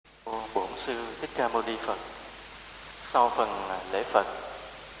Sau phần lễ Phật,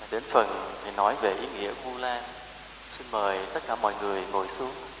 đến phần thì nói về ý nghĩa Vu Lan. Xin mời tất cả mọi người ngồi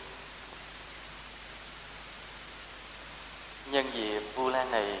xuống. Nhân dịp Vu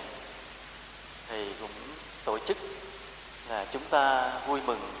Lan này, Thầy cũng tổ chức là chúng ta vui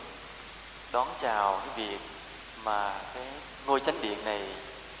mừng đón chào cái việc mà cái ngôi chánh điện này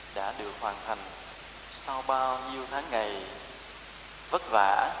đã được hoàn thành sau bao nhiêu tháng ngày vất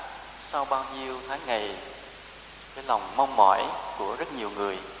vả, sau bao nhiêu tháng ngày cái lòng mong mỏi của rất nhiều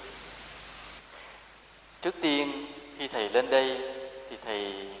người. Trước tiên khi Thầy lên đây thì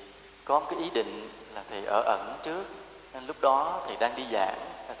Thầy có một cái ý định là Thầy ở ẩn trước. Nên lúc đó Thầy đang đi giảng,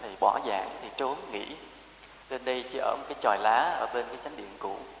 Thầy bỏ giảng thì trốn nghỉ. Lên đây chỉ ở một cái chòi lá ở bên cái chánh điện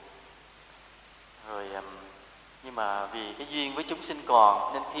cũ. Rồi nhưng mà vì cái duyên với chúng sinh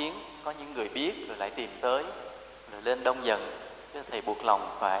còn nên khiến có những người biết rồi lại tìm tới, rồi lên đông dần. Thế Thầy buộc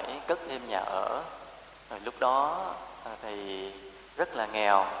lòng phải cất thêm nhà ở. Rồi lúc đó Thầy rất là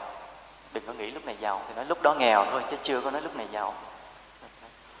nghèo. Đừng có nghĩ lúc này giàu, thì nói lúc đó nghèo thôi chứ chưa có nói lúc này giàu.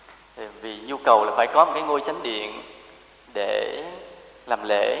 Vì nhu cầu là phải có một cái ngôi chánh điện để làm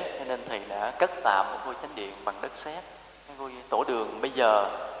lễ, cho nên Thầy đã cất tạm một ngôi chánh điện bằng đất sét. Cái ngôi tổ đường bây giờ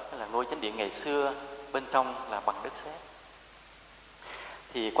là ngôi chánh điện ngày xưa, bên trong là bằng đất sét.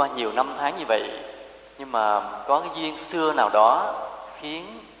 Thì qua nhiều năm tháng như vậy, nhưng mà có cái duyên xưa nào đó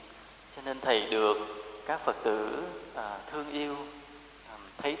khiến cho nên Thầy được các Phật tử thương yêu,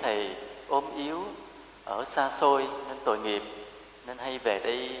 thấy Thầy ốm yếu ở xa xôi nên tội nghiệp, nên hay về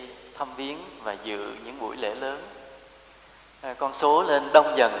đây thăm viếng và dự những buổi lễ lớn. Con số lên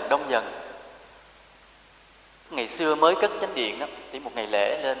đông dần. Ngày xưa mới cất chánh điện đó, thì một ngày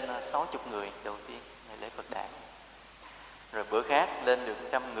lễ lên 60 người đầu tiên, ngày lễ Phật đản. Rồi bữa khác lên được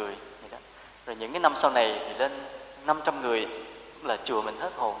 100 người. Đó. Rồi những cái năm sau này thì lên 500 người, là chùa mình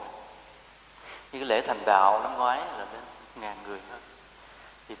hết hồn. Như cái lễ thành đạo năm ngoái là lên 1000 người hơn.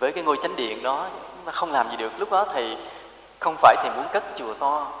 Thì với cái ngôi chánh điện đó chúng ta không làm gì được. Lúc đó Thầy không phải Thầy muốn cất chùa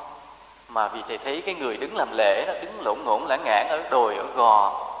to, mà vì Thầy thấy cái người đứng làm lễ đó, đứng lổn ngổn lãng ngạn ở đồi, ở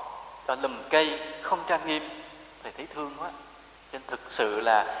gò, ở lùm cây, không trang nghiêm, Thầy thấy thương quá. Cho nên thực sự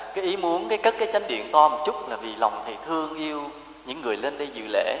là cái ý muốn cái cất cái chánh điện to một chút là vì lòng Thầy thương yêu những người lên đây dự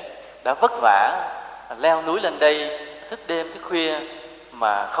lễ, đã vất vả leo núi lên đây, thức đêm thức khuya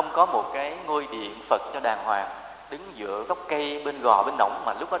mà không có một cái ngôi điện Phật cho đàng hoàng, đứng giữa gốc cây bên gò bên nỏng,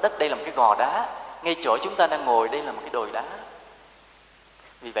 mà lúc đó đất đây là một cái gò đá, ngay chỗ chúng ta đang ngồi đây là một cái đồi đá.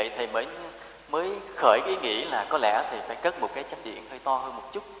 Vì vậy Thầy mới khởi cái ý nghĩ là có lẽ Thầy phải cất một cái chánh điện hơi to hơn một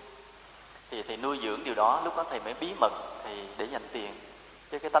chút. Thì Thầy nuôi dưỡng điều đó, lúc đó Thầy mới bí mật Thầy để dành tiền.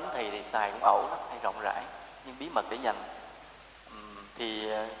 Chứ cái tánh Thầy thì xài cũng ẩu lắm, hay rộng rãi, nhưng bí mật để dành. Thì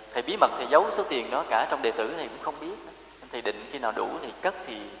Thầy bí mật Thầy giấu số tiền đó cả trong đệ tử Thầy cũng không biết. Thầy định khi nào đủ thì cất,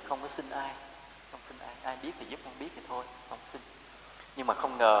 thì không có xin ai. Ai biết thì giúp, không biết thì thôi, không xin. Nhưng mà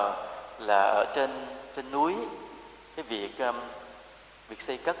không ngờ là ở trên núi, cái việc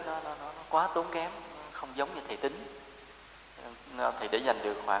xây cất nó quá tốn kém, không giống như Thầy tính. Thầy để dành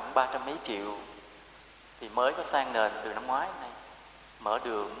được khoảng 300 mấy triệu thì mới có sang nền từ năm ngoái này, mở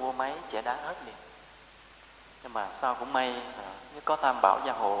đường mua máy chẻ đá hết liền. Nhưng mà sao cũng may có Tam Bảo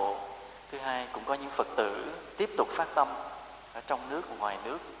gia hộ, thứ hai cũng có những Phật tử tiếp tục phát tâm ở trong nước và ngoài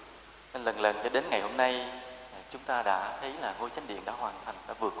nước, nên lần cho đến ngày hôm nay chúng ta đã thấy là ngôi chánh điện đã hoàn thành,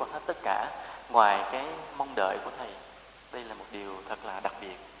 đã vượt qua hết tất cả ngoài cái mong đợi của Thầy. Đây là một điều thật là đặc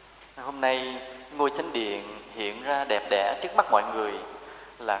biệt. Hôm nay ngôi chánh điện hiện ra đẹp đẽ trước mắt mọi người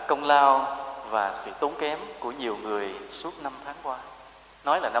là công lao và sự tốn kém của nhiều người suốt 5 tháng qua.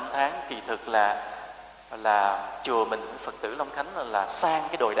 Nói là 5 tháng, kỳ thực là chùa mình, Phật tử Long Khánh là sang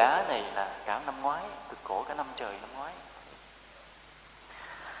cái đồi đá này là cả năm ngoái, cực khổ cả năm trời năm ngoái.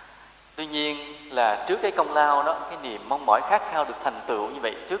 Tuy nhiên là trước cái công lao đó, cái niềm mong mỏi khát khao được thành tựu như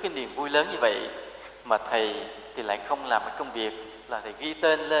vậy, trước cái niềm vui lớn như vậy, mà Thầy thì lại không làm cái công việc là Thầy ghi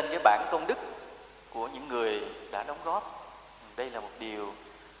tên lên cái bảng công đức của những người đã đóng góp. Đây là một điều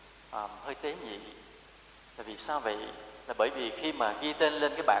hơi tế nhị. Là vì sao vậy? Là bởi vì khi mà ghi tên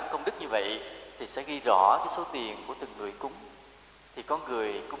lên cái bảng công đức như vậy thì sẽ ghi rõ cái số tiền của từng người cúng. Thì có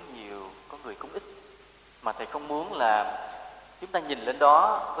người cúng nhiều, có người cúng ít. Mà Thầy không muốn là chúng ta nhìn lên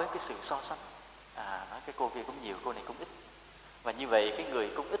đó với cái sự so sánh. Nói cái cô kia cúng nhiều, cô này cúng ít. Và như vậy cái người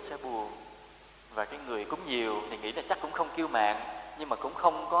cúng ít sẽ buồn. Và cái người cúng nhiều thì nghĩ là chắc cũng không kiêu mạn, nhưng mà cũng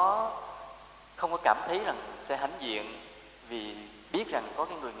không có cảm thấy rằng sẽ hãnh diện, vì biết rằng có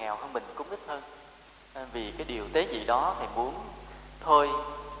cái người nghèo hơn mình cúng ít hơn. Vì cái điều tế nhị đó Thầy muốn thôi,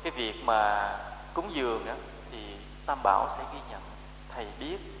 cái việc mà cúng dường đó thì Tam Bảo sẽ ghi nhận. Thầy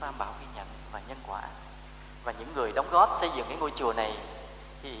biết Tam Bảo ghi nhận và nhân quả. Và những người đóng góp xây dựng cái ngôi chùa này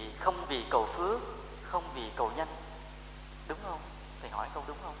thì không vì cầu phước, không vì cầu nhanh, Đúng không? Thầy hỏi câu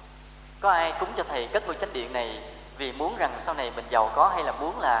đúng không? Có ai cúng cho thầy cất ngôi chánh điện này vì muốn rằng sau này mình giàu có, hay là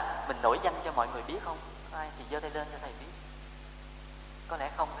muốn là mình nổi danh cho mọi người biết không? Có ai thì giơ tay lên cho thầy biết. Có lẽ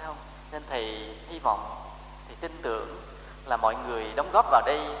không, phải không? Nên thầy hy vọng, thầy tin tưởng là mọi người đóng góp vào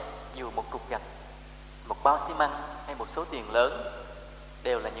đây, dù một cục gạch, một bao xi măng hay một số tiền lớn,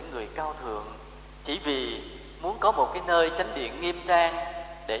 đều là những người cao thượng, chỉ vì muốn có một cái nơi chánh điện nghiêm trang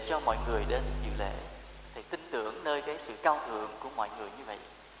để cho mọi người đến dự lễ. Thầy tin tưởng nơi cái sự cao thượng của mọi người như vậy.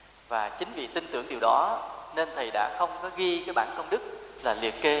 Và chính vì tin tưởng điều đó nên thầy đã không có ghi cái bảng công đức là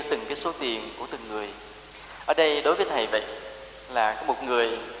liệt kê từng cái số tiền của từng người. Ở đây đối với thầy vậy là có một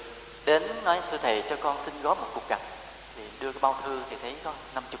người đến nói thưa thầy cho con xin góp một cục gạch, thì đưa cái bao thư thì thấy có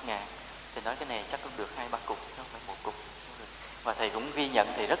 50.000. Thì nói cái này chắc cũng được 2-3 cục, không phải một cục. Và thầy cũng ghi nhận,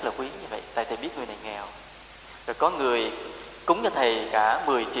 thầy rất là quý như vậy, tại thầy biết người này nghèo. Rồi có người cúng cho thầy cả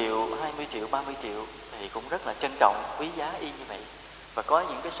 10 triệu, 20 triệu, 30 triệu, thầy cũng rất là trân trọng, quý giá y như vậy. Và có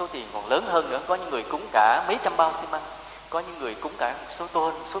những cái số tiền còn lớn hơn nữa, có những người cúng cả mấy trăm bao xi măng, có những người cúng cả một số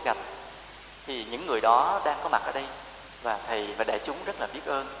tôn, một số gạch. Thì những người đó đang có mặt ở đây và thầy và đại chúng rất là biết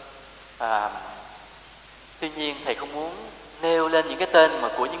ơn. Tuy nhiên thầy không muốn nêu lên những cái tên mà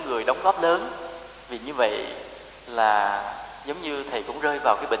của những người đóng góp lớn, vì như vậy là giống như thầy cũng rơi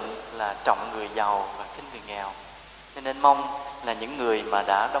vào cái bệnh là trọng người giàu và khinh người nghèo. Nên mong là những người mà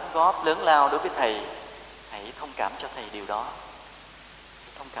đã đóng góp lớn lao đối với thầy, hãy thông cảm cho thầy điều đó.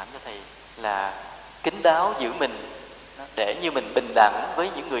 Thông cảm cho thầy là kín đáo giữ mình, để như mình bình đẳng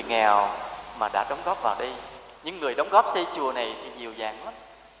với những người nghèo mà đã đóng góp vào đây. Những người đóng góp xây chùa này thì nhiều dạng lắm.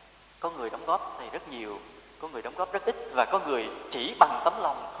 Có người đóng góp thầy rất nhiều, có người đóng góp rất ít, và có người chỉ bằng tấm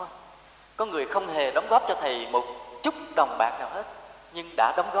lòng thôi. Có người không hề đóng góp cho thầy một chút đồng bạc nào hết, nhưng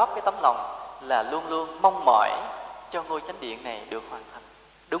đã đóng góp cái tấm lòng là luôn luôn mong mỏi cho ngôi chánh điện này được hoàn thành.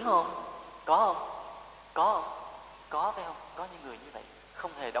 Đúng không? Có không? Có không? Có, phải không? Có những người như vậy,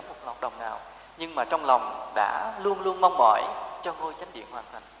 không hề đóng một đồng nào, nhưng mà trong lòng đã luôn luôn mong mỏi cho ngôi chánh điện hoàn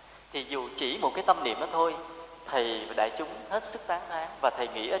thành. Thì dù chỉ một cái tâm niệm đó thôi, thầy và đại chúng hết sức tán thán, và thầy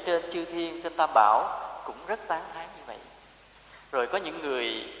nghĩ ở trên chư thiên, trên Tam Bảo cũng rất tán thán như vậy. Rồi có những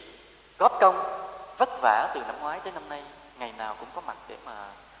người góp công vất vả từ năm ngoái tới năm nay, ngày nào cũng có mặt để mà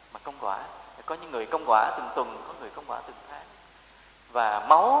công quả. Có những người công quả từng tuần, có người công quả từng tháng. Và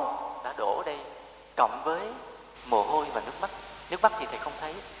máu đã đổ ở đây, cộng với mồ hôi và nước mắt. Nước mắt thì thầy không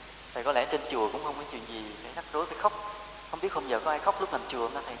thấy, thầy có lẽ trên chùa cũng không có chuyện gì để rắc rối phải khóc. Không biết không giờ có ai khóc lúc làm chùa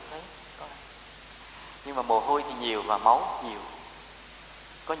không, thầy không thấy có ai. Nhưng mà mồ hôi thì nhiều và máu nhiều.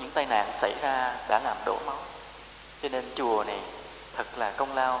 Có những tai nạn xảy ra đã làm đổ máu. Cho nên chùa này thật là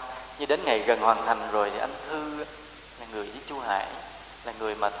công lao. Như đến ngày gần hoàn thành rồi thì anh Thư là người với chú Hải, là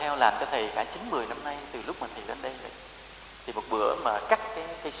người mà theo làm cho thầy cả 9-10 năm nay, từ lúc mà thầy lên đây vậy. Thì một bữa mà cắt cái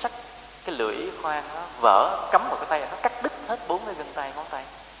cây sắt, cái lưỡi khoan nó vỡ, cắm vào cái tay, nó cắt đứt hết 4 cái gân tay, ngón tay.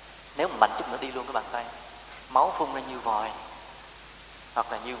 Nếu mà mạnh chút nữa đi luôn cái bàn tay. Máu phun ra như vòi.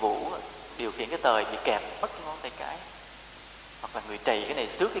 Hoặc là như Vũ điều khiển cái tời bị kẹp mất cái ngón tay cái. Hoặc là người trầy cái này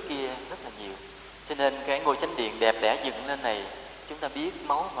xước cái kia rất là nhiều. Cho nên cái ngôi chánh điện đẹp đẽ dựng lên này, chúng ta biết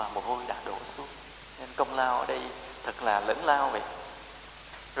máu và mồ hôi đã đổ xuống. Nên công lao ở đây thật là lớn lao vậy.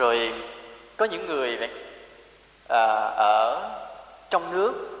 Rồi có những người vậy, ở trong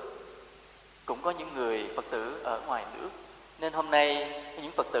nước, cũng có những người Phật tử ở ngoài nước. Nên hôm nay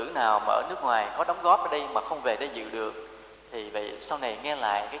những Phật tử nào mà ở nước ngoài có đóng góp ở đây mà không về đây dự được, thì vậy sau này nghe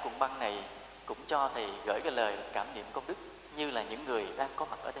lại cái cuộn băng này cũng cho thầy gửi cái lời cảm niệm công đức như là những người đang có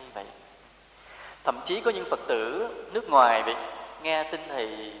mặt ở đây vậy. Thậm chí có những Phật tử nước ngoài vậy, nghe tin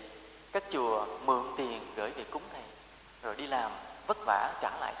thầy các chùa mượn tiền gửi về cúng thầy, rồi đi làm vất vả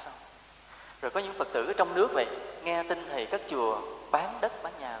trả lại sau. Rồi có những Phật tử ở trong nước vậy, nghe tin thầy các chùa bán đất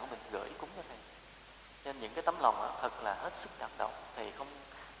bán nhà của mình gửi cúng cho thầy. Nên những cái tấm lòng đó thật là hết sức cảm động,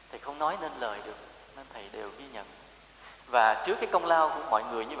 thầy không nói nên lời được, nên thầy đều ghi nhận. Và trước cái công lao của mọi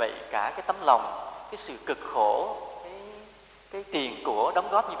người như vậy, cả cái tấm lòng, cái sự cực khổ, cái tiền của đóng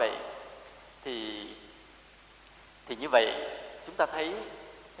góp như vậy, thì như vậy chúng ta thấy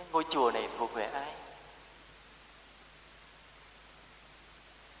cái ngôi chùa này thuộc về ai?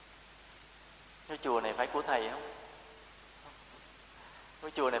 Ngôi chùa này phải của thầy không?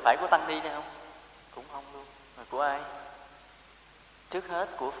 Ngôi chùa này phải của tăng ni hay không? Cũng không luôn. Mà của ai? Trước hết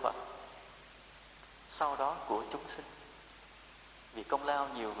của Phật, sau đó của chúng sinh. Vì công lao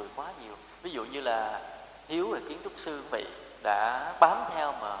nhiều người quá nhiều. Ví dụ như là Hiếu là kiến trúc sư vậy, đã bám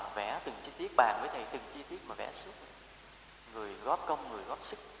theo mà vẽ từng chi tiết, bàn với thầy từng chi tiết mà vẽ suốt. Người góp công, người góp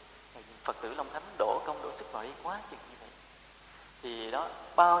sức. Phật tử Long Thánh đổ công đổ sức vào đây quá chừng như vậy. Thì đó,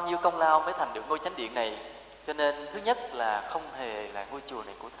 bao nhiêu công lao mới thành được ngôi chánh điện này. Cho nên thứ nhất là không hề là ngôi chùa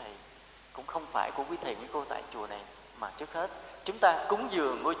này của thầy, cũng không phải của quý thầy quý cô tại chùa này, mà trước hết chúng ta cúng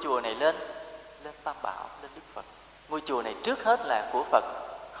dường ngôi chùa này lên Tam Bảo, lên Đức Phật. Ngôi chùa này trước hết là của Phật,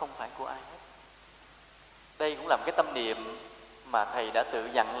 không phải của ai hết. Đây cũng là một cái tâm niệm mà thầy đã tự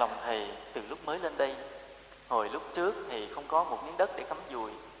dặn lòng thầy từ lúc mới lên đây. Hồi lúc trước thì không có một miếng đất để cắm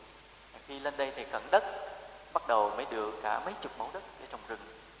dùi. Khi lên đây thầy khẩn đất, bắt đầu mới được cả mấy chục mẫu đất để trồng rừng.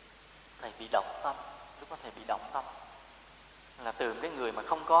 Thầy bị động tâm, lúc đó thầy bị động tâm. Là từ cái người mà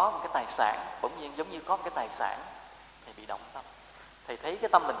không có một cái tài sản, bỗng nhiên giống như có một cái tài sản, thầy bị động tâm. Thầy thấy cái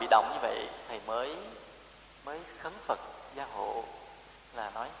tâm mình bị động như vậy, thầy mới khấn Phật gia hộ,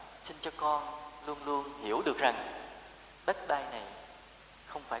 là nói xin cho con luôn luôn hiểu được rằng đất đai này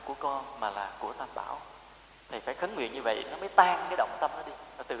không phải của con mà là của Tam Bảo. Thầy phải khấn nguyện như vậy nó mới tan cái động tâm đó đi,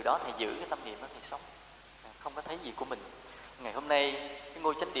 và từ đó thầy giữ cái tâm niệm đó thầy sống, không có thấy gì của mình. Ngày hôm nay cái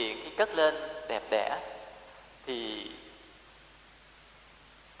ngôi chánh điện khi cất lên đẹp đẽ thì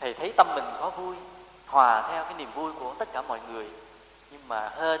thầy thấy tâm mình có vui, hòa theo cái niềm vui của tất cả mọi người. Nhưng mà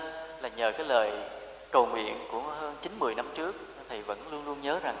hên là nhờ cái lời cầu nguyện của hơn 9-10 năm trước, thầy vẫn luôn luôn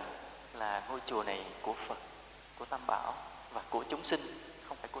nhớ rằng là ngôi chùa này của Phật, của Tam Bảo và của chúng sinh,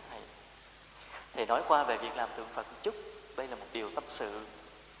 không phải của thầy. Thầy nói qua về việc làm tượng Phật một chút. Đây là một điều tâm sự.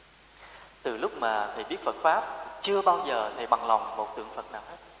 Từ lúc mà thầy biết Phật Pháp, chưa bao giờ thầy bằng lòng một tượng Phật nào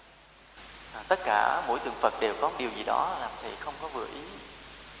hết. Tất cả mỗi tượng Phật đều có điều gì đó làm thầy không có vừa ý.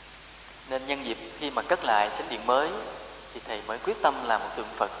 Nên nhân dịp khi mà cất lại chánh điện mới thì thầy mới quyết tâm làm một tượng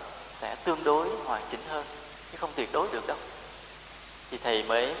Phật sẽ tương đối hoàn chỉnh hơn, chứ không tuyệt đối được đâu. Thì thầy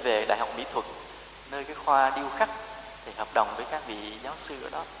mới về Đại học Mỹ thuật, nơi cái khoa điêu khắc, thầy hợp đồng với các vị giáo sư ở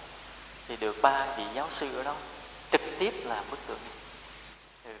đó. Thì được 3 vị giáo sư ở đó trực tiếp làm bức tượng này.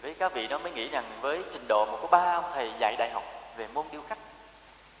 Thì với các vị đó mới nghĩ rằng với trình độ mà có 3 ông thầy dạy đại học về môn điêu khắc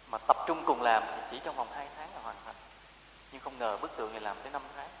mà tập trung cùng làm thì chỉ trong vòng 2 tháng là hoàn thành. Nhưng không ngờ bức tượng này làm tới 5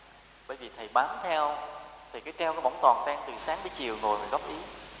 tháng. Bởi vì thầy bám theo, thầy cứ treo cái bổng toàn tan từ sáng tới chiều ngồi mà góp ý.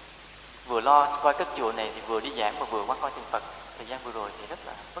 Vừa lo coi cất chùa này thì vừa đi giảng mà vừa qua coi tượng Phật. Thời gian vừa rồi thì rất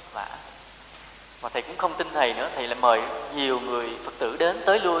là vất vả. Mà thầy cũng không tin thầy nữa, thầy lại mời nhiều người Phật tử đến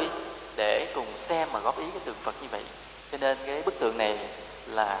tới lui để cùng xem mà góp ý cái tượng Phật như vậy. Cho nên cái bức tượng này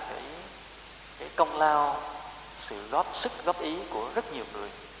là cái công lao, sự góp sức góp ý của rất nhiều người.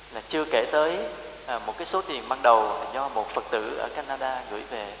 Là chưa kể tới một cái số tiền ban đầu là do một Phật tử ở Canada gửi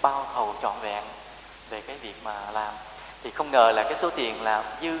về bao thầu trọn vẹn về cái việc mà làm. Thì không ngờ là cái số tiền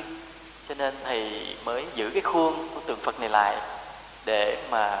là dư, cho nên thầy mới giữ cái khuôn của tượng Phật này lại để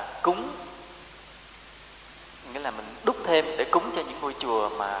mà cúng, nghĩa là mình đúc thêm để cúng cho những ngôi chùa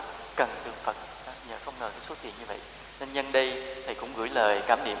mà cần tượng Phật. Nhờ không ngờ cái số tiền như vậy, nên nhân đây thầy cũng gửi lời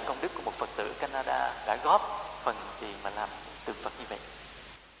cảm niệm công đức của một Phật tử Canada đã góp phần tiền mà làm tượng Phật như vậy.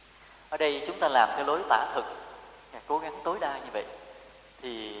 Ở đây chúng ta làm theo lối tả thực, cố gắng tối đa như vậy.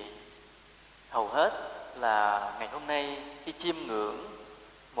 Thì hầu hết là ngày hôm nay khi chiêm ngưỡng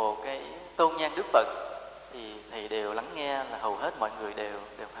một cái tôn nhan Đức Phật thì thầy đều lắng nghe là hầu hết mọi người đều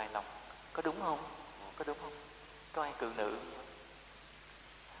hài lòng. Có đúng không? Có đúng không? Có ai cự nữ?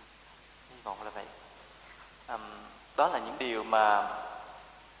 Hy vọng là vậy. Đó là những điều mà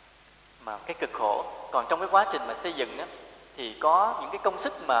cái cực khổ. Còn trong cái quá trình mà xây dựng á, thì có những cái công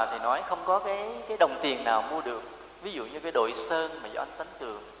sức mà thầy nói không có cái đồng tiền nào mua được. Ví dụ như cái đội sơn mà do anh Tấn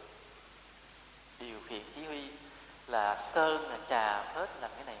Tường điều khiển chỉ huy, là sơn là trà hết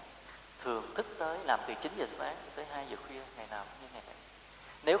làm cái này, thường thức tới làm từ 9 giờ sáng tới 2 giờ khuya ngày nào cũng như ngày này.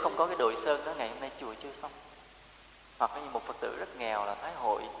 Nếu không có cái đội sơn đó, ngày hôm nay chùa chưa xong. Hoặc như một Phật tử rất nghèo là Thái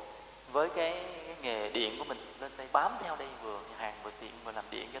Hội, với cái nghề điện của mình lên đây bám theo đây, vừa hàng vừa tiện vừa làm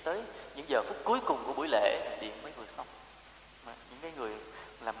điện cho tới những giờ phút cuối cùng của buổi lễ điện mới vừa xong. Mà những cái người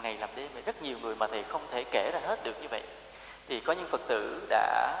làm ngày làm đêm, rất nhiều người mà thầy không thể kể ra hết được như vậy. Thì có những Phật tử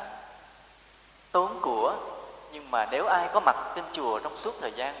đã tốn của, nhưng mà nếu ai có mặt trên chùa trong suốt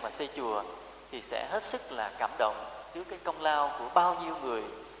thời gian mà xây chùa thì sẽ hết sức là cảm động trước cái công lao của bao nhiêu người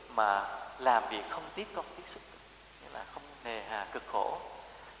mà làm việc không tiếc công tiếc sức, nghĩa là không nề hà cực khổ.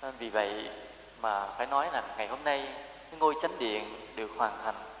 Nên vì vậy mà phải nói là ngày hôm nay cái ngôi chánh điện được hoàn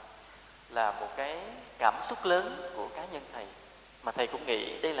thành là một cái cảm xúc lớn của cá nhân thầy, mà thầy cũng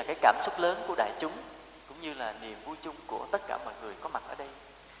nghĩ đây là cái cảm xúc lớn của đại chúng, cũng như là niềm vui chung của tất cả mọi người có mặt ở đây.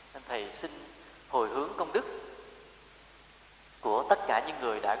 Nên thầy xin hồi hướng công đức của tất cả những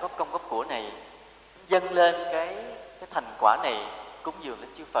người đã góp công góp của này, dâng lên cái thành quả này cúng dường lên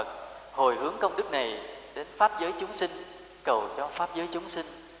chư Phật, hồi hướng công đức này đến pháp giới chúng sinh, cầu cho pháp giới chúng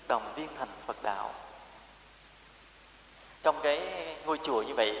sinh đồng viên thành Phật đạo. Trong cái ngôi chùa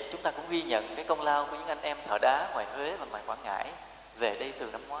như vậy, chúng ta cũng ghi nhận cái công lao của những anh em thợ đá ngoài Huế và ngoài Quảng Ngãi về đây từ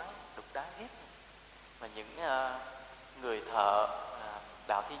năm ngoái, đục đá hết. Và những người thợ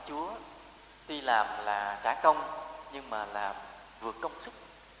đạo Thiên Chúa tuy làm là trả công, nhưng mà làm vượt công sức,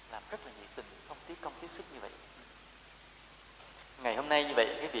 làm rất là nhiệt tình, không tiếc công tiếc sức như vậy. Ngày hôm nay như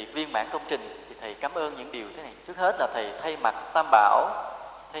vậy, cái việc viên mãn công trình thì thầy cảm ơn những điều thế này. Trước hết là thầy thay mặt Tam Bảo,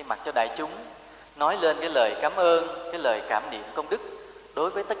 thay mặt cho đại chúng, nói lên cái lời cảm ơn, cái lời cảm niệm công đức đối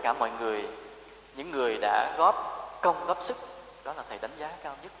với tất cả mọi người, những người đã góp công góp sức. Đó là thầy đánh giá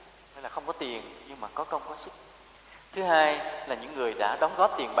cao nhất. Nghĩa là không có tiền nhưng mà có công có sức. Thứ hai là những người đã đóng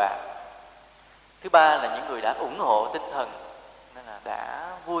góp tiền bạc. Thứ ba là những người đã ủng hộ tinh thần, nên là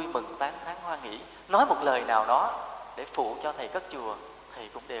đã vui mừng tán thán hoan hỷ, nói một lời nào đó để phụ cho thầy cất chùa, thầy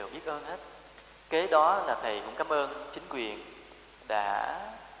cũng đều biết ơn hết. Kế đó là thầy cũng cảm ơn chính quyền đã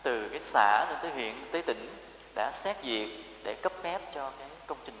từ cái xã lên tới huyện tới tỉnh đã xét duyệt để cấp phép cho cái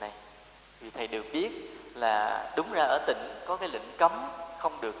công trình này. Vì thầy được biết là đúng ra ở tỉnh có cái lệnh cấm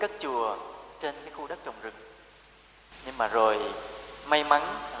không được cất chùa trên cái khu đất trồng rừng. Nhưng mà rồi may mắn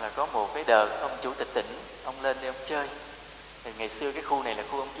là có một cái đợt ông chủ tịch tỉnh, ông lên đây ông chơi. Thì ngày xưa cái khu này là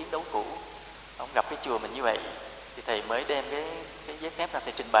khu ông chiến đấu cũ, ông gặp cái chùa mình như vậy thì thầy mới đem cái giấy phép ra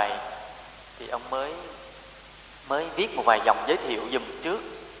thầy trình bày. Thì ông mới viết một vài dòng giới thiệu dùm trước.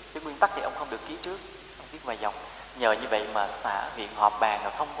 Cái nguyên tắc thì ông không được ký trước, ông viết vài dòng. Nhờ như vậy mà xã huyện họp bàn là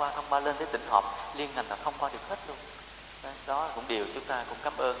thông qua lên tới tỉnh họp liên ngành là thông qua được hết luôn. Đó cũng điều chúng ta cũng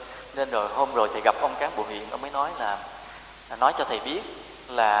cảm ơn. Nên rồi hôm rồi thầy gặp ông cán bộ huyện, ông mới nói là nói cho thầy biết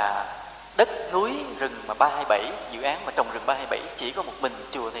là đất núi rừng mà 327, dự án mà trồng rừng 327 chỉ có một mình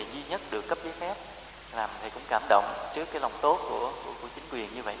chùa thầy duy nhất được cấp giấy phép. Làm thầy cũng cảm động trước cái lòng tốt của chính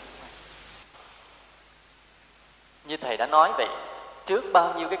quyền như vậy. Như thầy đã nói vậy, trước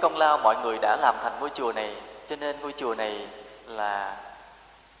bao nhiêu cái công lao mọi người đã làm thành ngôi chùa này, cho nên ngôi chùa này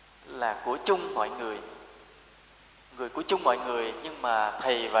là của chung mọi người, người của chung mọi người. Nhưng mà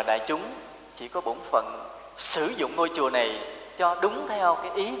thầy và đại chúng chỉ có bổn phận sử dụng ngôi chùa này cho đúng theo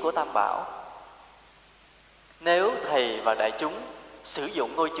cái ý của Tam Bảo. Nếu thầy và đại chúng sử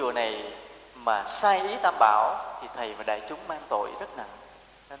dụng ngôi chùa này mà sai ý Tam Bảo thì thầy và đại chúng mang tội rất nặng.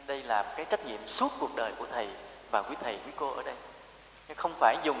 Nên đây là cái trách nhiệm suốt cuộc đời của thầy và quý thầy quý cô ở đây. Không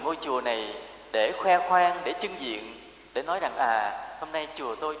phải dùng ngôi chùa này để khoe khoang, để trưng diện, để nói rằng hôm nay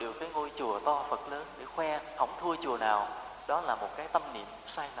chùa tôi được cái ngôi chùa to Phật lớn để khoe, không thua chùa nào. Đó là một cái tâm niệm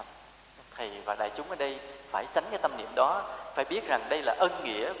sai lầm. Thầy và đại chúng ở đây phải tránh cái tâm niệm đó, phải biết rằng đây là ân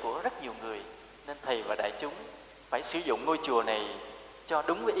nghĩa của rất nhiều người. Nên thầy và đại chúng phải sử dụng ngôi chùa này cho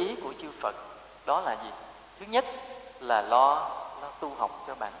đúng với ý của chư Phật. Đó là gì? Thứ nhất là lo tu học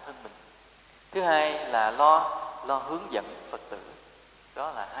cho bản thân mình. Thứ hai là lo hướng dẫn Phật tử.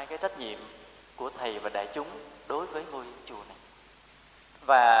 Đó là hai cái trách nhiệm của thầy và đại chúng đối với ngôi chùa này.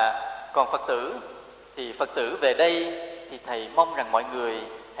 Và còn Phật tử thì Phật tử về đây thì thầy mong rằng mọi người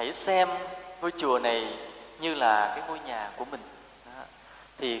hãy xem ngôi chùa này như là cái ngôi nhà của mình. Đó.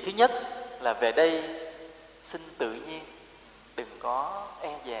 Thì thứ nhất là về đây xin tự nhiên, đừng có e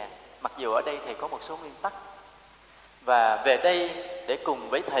dè. Mặc dù ở đây thầy có một số nguyên tắc. Và về đây để cùng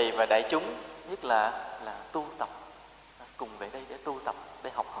với thầy và đại chúng, nhất là tu tập. Cùng về đây để tu tập,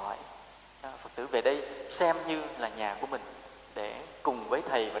 để học hỏi. Phật tử về đây xem như là nhà của mình để cùng với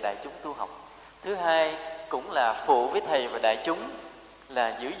thầy và đại chúng tu học. Thứ hai cũng là phụ với thầy và đại chúng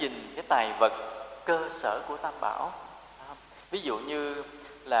là giữ gìn cái tài vật cơ sở của Tam Bảo. Ví dụ như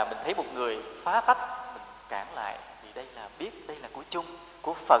là mình thấy một người phá phách, mình cản lại, thì đây là biết đây là của chung,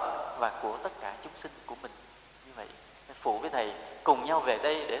 của Phật và của tất cả chúng sinh của mình. Như vậy phụ với thầy cùng nhau về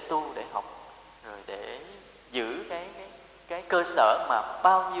đây để tu, để học, rồi để giữ cái cơ sở mà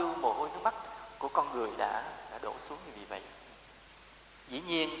bao nhiêu mồ hôi nước mắt của con người đã đổ xuống như vì vậy. Dĩ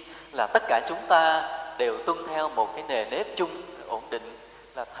nhiên là tất cả chúng ta đều tuân theo một cái nề nếp chung ổn định.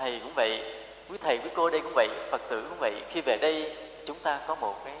 Là thầy cũng vậy, quý thầy quý cô đây cũng vậy, Phật tử cũng vậy. Khi về đây chúng ta có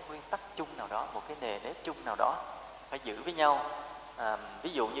một cái nguyên tắc chung nào đó, một cái nề nếp chung nào đó phải giữ với nhau. Ví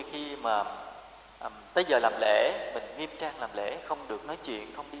dụ như khi mà tới giờ làm lễ, mình nghiêm trang làm lễ, không được nói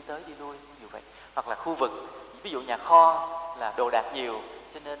chuyện, không đi tới đi lui như vậy. Hoặc là khu vực, ví dụ nhà kho là đồ đạc nhiều,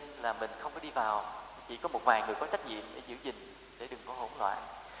 cho nên là mình không có đi vào, chỉ có một vài người có trách nhiệm để giữ gìn, để đừng có hỗn loạn.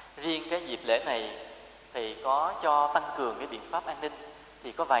 Riêng cái dịp lễ này thầy có cho tăng cường cái biện pháp an ninh,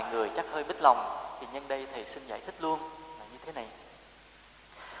 thì có vài người chắc hơi bích lòng, thì nhân đây thầy xin giải thích luôn là như thế này.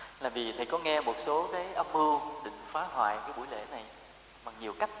 Là vì thầy có nghe một số cái âm mưu định phá hoại cái buổi lễ này bằng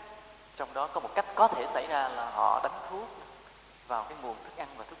nhiều cách. Trong đó có một cách có thể xảy ra là họ đánh thuốc vào cái nguồn thức ăn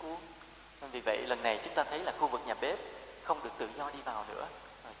và thức uống. Nên vì vậy lần này chúng ta thấy là khu vực nhà bếp không được tự do đi vào nữa,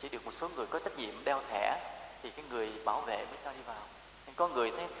 chỉ được một số người có trách nhiệm đeo thẻ thì cái người bảo vệ mới cho đi vào. Nên có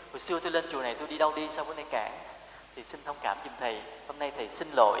người thấy hồi xưa tôi lên chùa này tôi đi đâu đi, sao bữa nay cản, thì xin thông cảm giùm thầy. Hôm nay thầy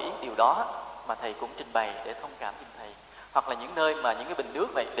xin lỗi điều đó mà thầy cũng trình bày để thông cảm giùm thầy. Hoặc là những nơi mà những cái bình nước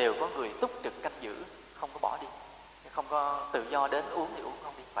vậy đều có người túc trực canh giữ, không có bỏ đi, có tự do đến uống thì uống,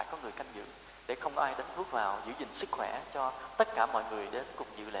 không đi, phải có người canh giữ để không ai đánh thuốc vào, giữ gìn sức khỏe cho tất cả mọi người đến cùng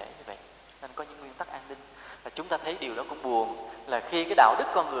dự lễ như vậy. Nên có những nguyên tắc an ninh. Và chúng ta thấy điều đó cũng buồn, là khi cái đạo đức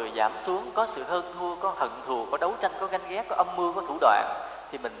con người giảm xuống, có sự hơn thua, có hận thù, có đấu tranh, có ganh ghét, có âm mưu, có thủ đoạn,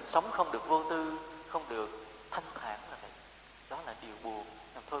 thì mình sống không được vô tư, không được thanh thản là vậy. Đó là điều buồn.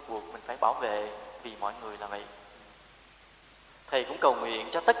 Thôi buộc mình phải bảo vệ vì mọi người là vậy. Thầy cũng cầu nguyện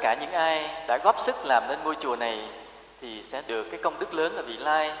cho tất cả những ai đã góp sức làm nên ngôi chùa này thì sẽ được cái công đức lớn ở vị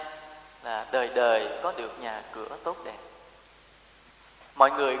lai, là đời đời có được nhà cửa tốt đẹp.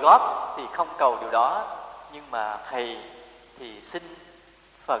 Mọi người góp thì không cầu điều đó, nhưng mà thầy thì xin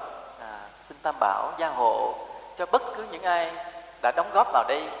Phật, xin Tam Bảo gia hộ cho bất cứ những ai đã đóng góp vào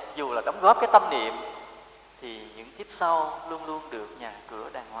đây, dù là đóng góp cái tâm niệm, thì những kiếp sau luôn luôn được nhà cửa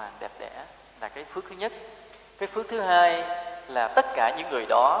đàng hoàng đẹp đẽ, là cái phước thứ nhất. Cái phước thứ hai là tất cả những người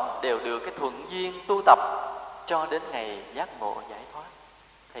đó đều được cái thuận duyên tu tập cho đến ngày giác ngộ giải thoát.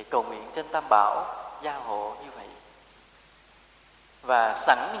 Thầy cầu nguyện trên Tam Bảo gia hộ như vậy. Và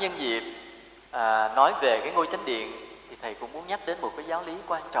sẵn nhân dịp nói về cái ngôi chánh điện, thì thầy cũng muốn nhắc đến một cái giáo lý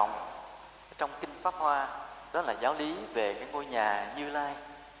quan trọng trong Kinh Pháp Hoa, đó là giáo lý về cái ngôi nhà Như Lai.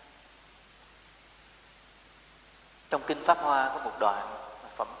 Trong Kinh Pháp Hoa có một đoạn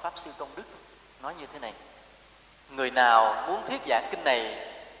Phẩm Pháp Sư Công Đức nói như thế này: người nào muốn thuyết giảng kinh này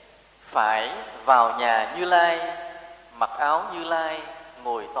phải vào nhà Như Lai, mặc áo Như Lai,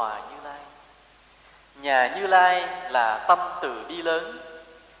 ngồi tòa Như Lai. Nhà Như Lai là tâm từ bi lớn,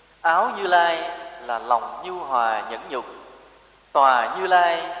 áo Như Lai là lòng nhu hòa nhẫn nhục, tòa Như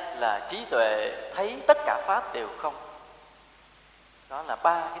Lai là trí tuệ thấy tất cả pháp đều không. Đó là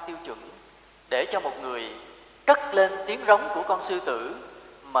ba cái tiêu chuẩn để cho một người cất lên tiếng rống của con sư tử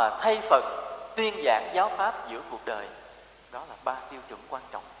mà thay Phật tuyên giảng giáo pháp giữa cuộc đời. Đó là ba tiêu chuẩn quan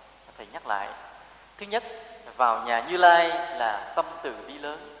trọng. Thầy nhắc lại: thứ nhất, vào nhà Như Lai là tâm từ bi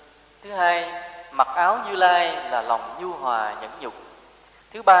lớn. Thứ hai, mặc áo Như Lai là lòng nhu hòa nhẫn nhục.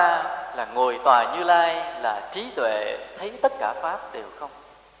 Thứ ba là ngồi tòa Như Lai là trí tuệ thấy tất cả pháp đều không.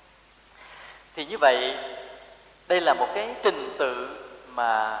 Thì như vậy, đây là một cái trình tự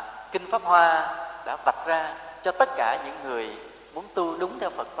mà Kinh Pháp Hoa đã vạch ra cho tất cả những người muốn tu đúng theo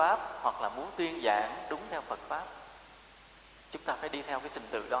Phật Pháp, hoặc là muốn tuyên giảng đúng theo Phật Pháp. Chúng ta phải đi theo cái trình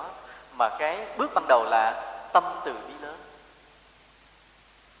tự đó. Mà cái bước ban đầu là tâm từ bi lớn.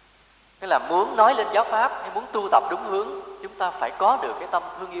 Cái là muốn nói lên giáo pháp hay muốn tu tập đúng hướng, chúng ta phải có được cái tâm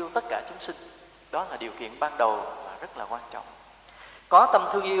thương yêu tất cả chúng sinh. Đó là điều kiện ban đầu và rất là quan trọng. Có tâm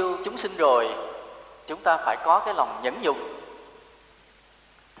thương yêu chúng sinh rồi, chúng ta phải có cái lòng nhẫn nhục.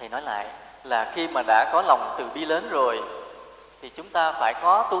 Thầy nói lại là khi mà đã có lòng từ bi lớn rồi thì chúng ta phải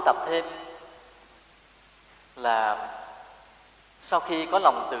có tu tập thêm, là sau khi có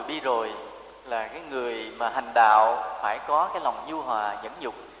lòng từ bi rồi là cái người mà hành đạo phải có cái lòng nhu hòa nhẫn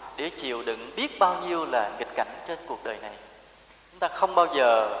nhục để chịu đựng biết bao nhiêu là nghịch cảnh trên cuộc đời này. Chúng ta không bao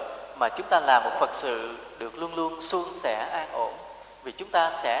giờ mà chúng ta làm một Phật sự được luôn luôn suôn sẻ an ổn, vì chúng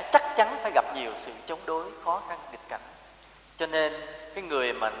ta sẽ chắc chắn phải gặp nhiều sự chống đối, khó khăn, nghịch cảnh. Cho nên cái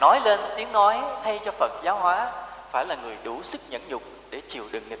người mà nói lên tiếng nói thay cho Phật giáo hóa phải là người đủ sức nhẫn nhục để chịu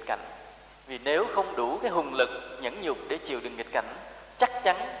đựng nghịch cảnh. Vì nếu không đủ cái hùng lực nhẫn nhục để chịu đựng nghịch cảnh, chắc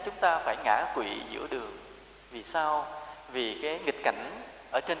chắn chúng ta phải ngã quỵ giữa đường. Vì sao? Vì cái nghịch cảnh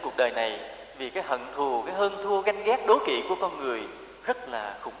ở trên cuộc đời này, vì cái hận thù, cái hơn thua, ganh ghét, đố kỵ của con người rất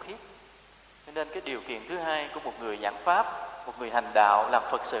là khủng khiếp. Cho nên cái điều kiện thứ hai của một người giảng pháp, một người hành đạo làm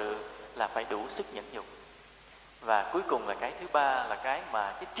Phật sự là phải đủ sức nhẫn nhục. Và cuối cùng là cái thứ ba, là cái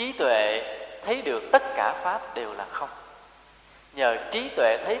mà cái trí tuệ thấy được tất cả pháp đều là không. Nhờ trí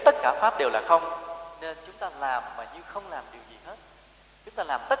tuệ thấy tất cả pháp đều là không, nên chúng ta làm mà như không làm điều gì hết. Chúng ta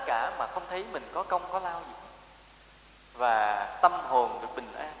làm tất cả mà không thấy mình có công có lao gì hết. Và tâm hồn được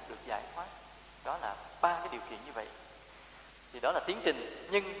bình an, được giải thoát. Đó là ba cái điều kiện như vậy. Thì đó là tiến trình.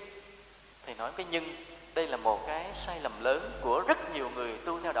 Nhưng thầy nói cái nhưng, đây là một cái sai lầm lớn của rất nhiều người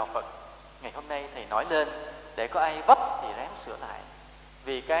tu theo đạo Phật. Ngày hôm nay thầy nói lên để có ai vấp thì ráng sửa lại.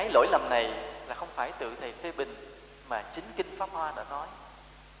 Vì cái lỗi lầm này là không phải tự thầy phê bình, mà chính Kinh Pháp Hoa đã nói.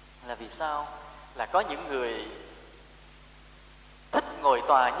 Là vì sao? Là có những người thích ngồi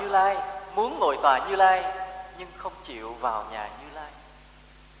tòa Như Lai, muốn ngồi tòa Như Lai, nhưng không chịu vào nhà Như Lai.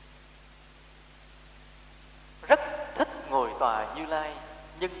 Rất thích ngồi tòa Như Lai,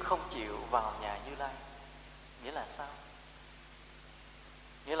 nhưng không chịu vào nhà Như Lai. Nghĩa là sao?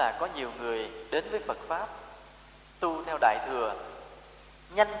 Nghĩa là có nhiều người đến với Phật Pháp, tu theo Đại Thừa,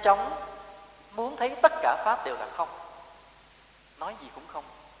 nhanh chóng muốn thấy tất cả Pháp đều là không, nói gì cũng không,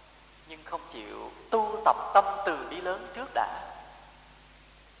 nhưng không chịu tu tập tâm từ bi lớn trước đã.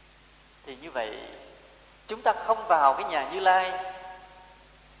 Thì như vậy chúng ta không vào cái nhà Như Lai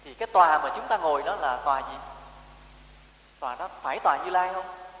thì cái tòa mà chúng ta ngồi đó là tòa gì? Tòa đó phải tòa Như Lai không?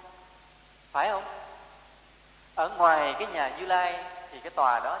 Phải không? Ở ngoài cái nhà Như Lai thì cái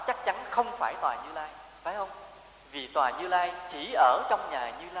tòa đó chắc chắn không phải tòa Như Lai, phải không? Vì tòa Như Lai chỉ ở trong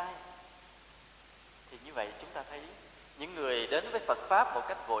nhà Như Lai. Thì như vậy chúng ta thấy những người đến với Phật Pháp một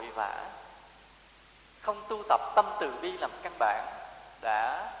cách vội vã, không tu tập tâm từ bi làm căn bản,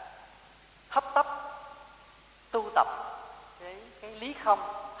 đã hấp tấp tu tập cái lý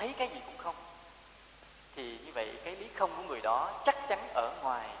không, thấy cái gì cũng không, thì như vậy cái lý không của người đó chắc chắn ở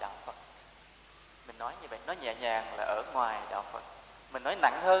ngoài đạo Phật. Mình nói như vậy, nói nhẹ nhàng là ở ngoài đạo Phật. Mình nói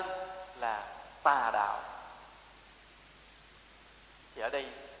nặng hơn là tà đạo. Thì ở đây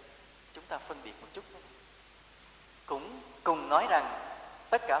chúng ta phân biệt một chút. Cũng cùng nói rằng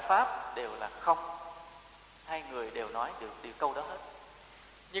tất cả Pháp đều là không. Hai người đều nói được điều câu đó hết.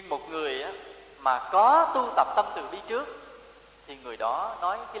 Nhưng một người mà có tu tập tâm từ bi trước thì người đó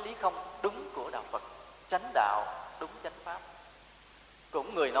nói cái lý không đúng của đạo Phật, chánh đạo, đúng chánh Pháp.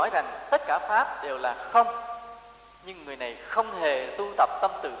 Cũng người nói rằng tất cả Pháp đều là không, nhưng người này không hề tu tập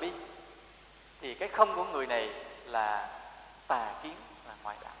tâm từ bi, thì cái không của người này là tà kiến và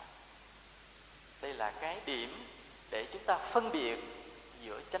ngoại đạo. Đây là cái điểm để chúng ta phân biệt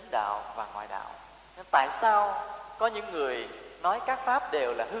giữa chánh đạo và ngoại đạo. Nên tại sao có những người nói các Pháp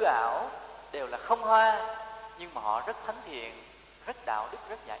đều là hư ảo, đều là không hoa, nhưng mà họ rất thánh thiện, rất đạo đức,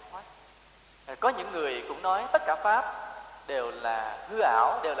 rất giải thoát. Có những người cũng nói tất cả Pháp đều là hư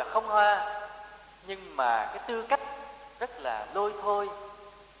ảo, đều là không hoa, nhưng mà cái tư cách rất là lôi thôi,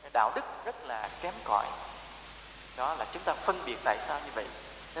 đạo đức rất là kém cỏi. Đó là chúng ta phân biệt tại sao như vậy.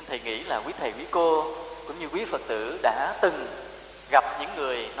 Nên thầy nghĩ là quý thầy, quý cô cũng như quý Phật tử đã từng gặp những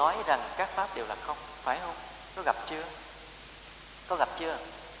người nói rằng các Pháp đều là không, phải không? Có gặp chưa? Có gặp chưa?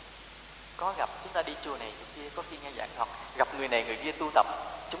 Có gặp. Chúng ta đi chùa này chùa kia, có khi nghe giảng học, gặp người này người kia tu tập,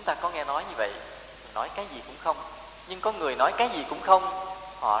 chúng ta có nghe nói như vậy, nói cái gì cũng không. Nhưng có người nói cái gì cũng không,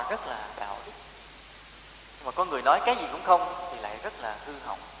 họ rất là đạo đức. Nhưng mà có người nói cái gì cũng không thì lại rất là hư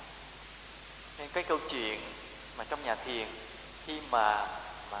hỏng. Nên cái câu chuyện mà trong nhà thiền, khi mà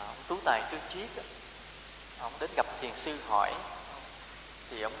ông Tú Tài Trương Chiết, ông đến gặp thiền sư hỏi,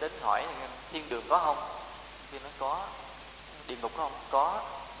 thì ông đến hỏi thiên đường có không? Thì nói có. Địa ngục có không? Có.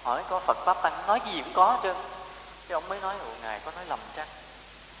 Hỏi có Phật Pháp Tăng, nói cái gì cũng có hết trơn. Cái ông mới nói, ngài có nói lầm chăng?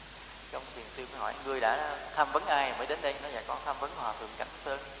 Cái ông thiền sư mới hỏi, ngươi đã tham vấn ai mới đến đây? Nói dạ con tham vấn Hòa Thượng Cảnh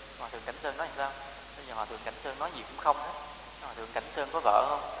Sơn. Hòa Thượng Cảnh Sơn nói làm sao? Bây giờ Hòa Thượng Cảnh Sơn nói gì cũng không hết. Hòa Thượng Cảnh Sơn có vợ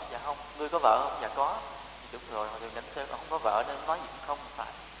không? Dạ không. Ngươi có vợ không? Dạ có. Đúng rồi, Hòa Thượng Cảnh Sơn không có vợ nên nói gì cũng không phải.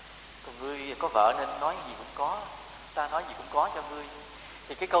 Còn ngươi có vợ nên nói gì cũng có. Ta nói gì cũng có cho ngươi.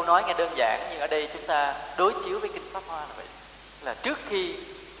 Thì cái câu nói nghe đơn giản, nhưng ở đây chúng ta đối chiếu với Kinh Pháp Hoa là vậy. Là trước khi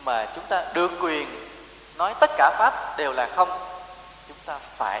mà chúng ta được quyền nói tất cả Pháp đều là không, chúng ta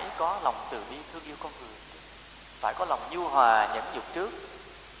phải có lòng từ bi thương yêu con người, phải có lòng nhu hòa nhẫn nhục trước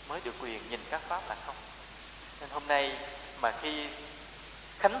mới được quyền nhìn các Pháp là không. Nên hôm nay mà khi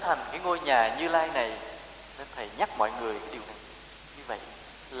khánh thành cái ngôi nhà Như Lai này, nên thầy nhắc mọi người cái điều này. Như vậy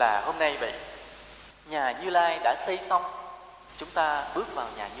là hôm nay vậy, nhà Như Lai đã xây xong, chúng ta bước vào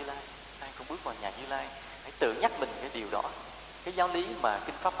nhà Như Lai. Ai cũng bước vào nhà Như Lai, hãy tự nhắc mình cái điều đó. Cái giáo lý mà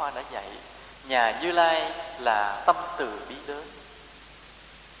Kinh Pháp Hoa đã dạy, nhà Như Lai là tâm từ bi lớn.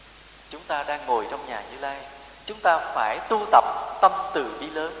 Chúng ta đang ngồi trong nhà Như Lai, chúng ta phải tu tập tâm từ bi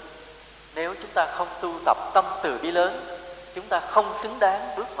lớn. Nếu chúng ta không tu tập tâm từ bi lớn, chúng ta không xứng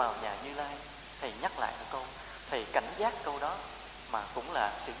đáng bước vào nhà Như Lai. Thầy nhắc lại một câu, thầy cảnh giác câu đó, mà cũng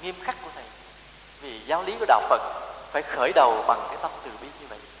là sự nghiêm khắc của thầy. Vì giáo lý của đạo Phật phải khởi đầu bằng cái tâm từ bi như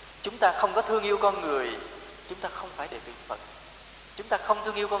vậy. Chúng ta không có thương yêu con người, chúng ta không phải đệ tử Phật. Chúng ta không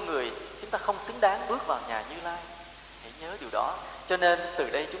thương yêu con người, chúng ta không xứng đáng bước vào nhà Như Lai. Hãy nhớ điều đó. Cho nên từ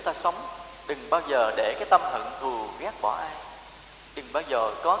đây chúng ta sống, đừng bao giờ để cái tâm hận thù ghét bỏ ai, đừng bao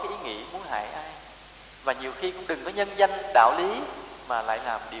giờ có cái ý nghĩ muốn hại ai, và nhiều khi cũng đừng có nhân danh đạo lý mà lại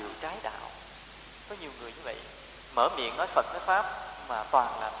làm điều trái đạo. Có nhiều người như vậy, mở miệng nói Phật nói Pháp mà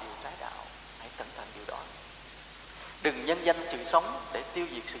toàn làm điều trái đạo. Hãy cẩn thận điều đó. Đừng nhân danh sự sống để tiêu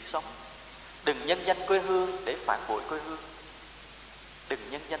diệt sự sống, đừng nhân danh quê hương để phản bội quê hương, đừng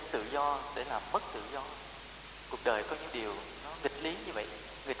nhân danh tự do để làm mất tự do. Cuộc đời có những điều nó nghịch lý như vậy.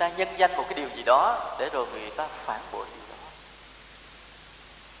 Người ta nhân danh một cái điều gì đó để rồi người ta phản bội điều đó.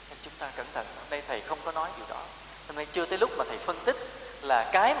 Nên chúng ta cẩn thận. Hôm nay thầy không có nói điều đó. Hôm nay chưa tới lúc mà thầy phân tích là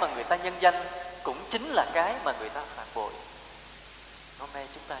cái mà người ta nhân danh cũng chính là cái mà người ta phản bội. Hôm nay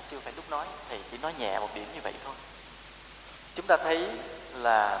chúng ta chưa phải lúc nói, thầy chỉ nói nhẹ một điểm như vậy thôi. Chúng ta thấy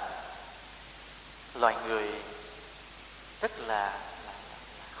là loài người rất là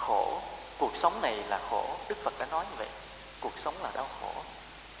khổ, cuộc sống này là khổ. Đức Phật đã nói như vậy, cuộc sống là đau khổ.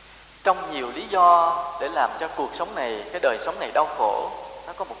 Trong nhiều lý do để làm cho cuộc sống này, cái đời sống này đau khổ,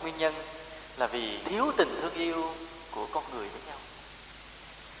 nó có một nguyên nhân là vì thiếu tình thương yêu của con người với nhau.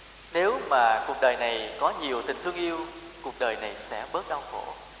 Nếu mà cuộc đời này có nhiều tình thương yêu, cuộc đời này sẽ bớt đau khổ.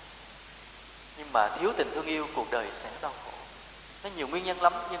 Nhưng mà thiếu tình thương yêu, cuộc đời sẽ đau khổ. Nó nhiều nguyên nhân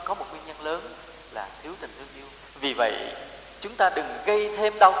lắm, nhưng có một nguyên nhân lớn là thiếu tình thương yêu. Vì vậy, chúng ta đừng gây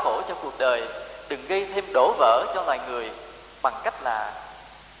thêm đau khổ cho cuộc đời, đừng gây thêm đổ vỡ cho loài người bằng cách là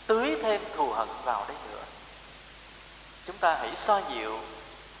tưới thêm thù hận vào đây nữa. Chúng ta hãy xoa dịu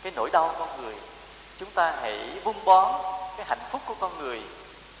cái nỗi đau con người, chúng ta hãy vun bón cái hạnh phúc của con người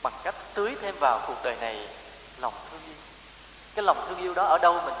bằng cách tưới thêm vào cuộc đời này lòng thương yêu. Cái lòng thương yêu đó ở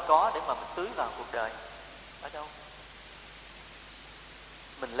đâu mình có để mà mình tưới vào cuộc đời? Ở đâu?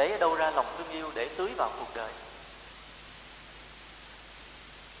 Mình lấy ở đâu ra lòng thương yêu để tưới vào cuộc đời?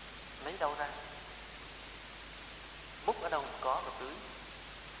 Lấy đâu ra? Múc ở đâu mình có mà tưới?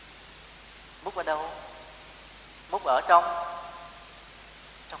 Múc ở đâu? Múc ở trong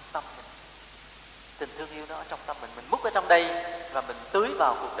tâm mình. Tình thương yêu nó ở trong tâm mình múc ở trong đây và mình tưới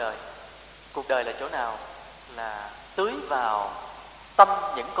vào cuộc đời. Cuộc đời là chỗ nào? Là tưới vào tâm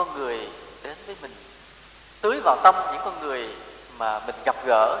những con người đến với mình, tưới vào tâm những con người mà mình gặp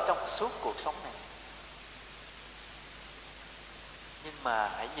gỡ trong suốt cuộc sống này. Nhưng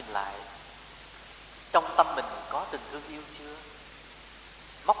mà hãy nhìn lại, trong tâm mình có tình thương yêu chưa?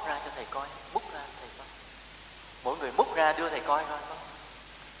 Móc ra cho thầy coi, múc ra thầy coi. Mỗi người múc ra đưa thầy coi coi.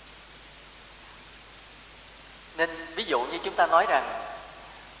 Nên ví dụ như chúng ta nói rằng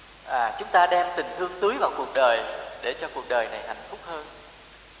chúng ta đem tình thương tưới vào cuộc đời để cho cuộc đời này hạnh phúc hơn.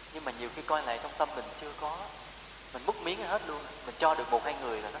 Nhưng mà nhiều khi coi lại trong tâm mình chưa có, mình múc miếng hết luôn, mình cho được 1-2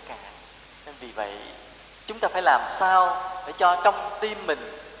 người là nó cạn. Nên vì vậy chúng ta phải làm sao để cho trong tim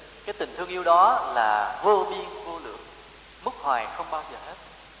mình cái tình thương yêu đó là vô biên vô lượng, múc hoài không bao giờ hết.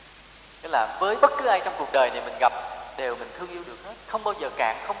 Nghĩa là với bất cứ ai trong cuộc đời này mình gặp đều mình thương yêu được hết, không bao giờ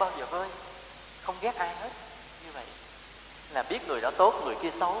cạn, không bao giờ vơi, không ghét ai hết. Như vậy là biết người đó tốt, người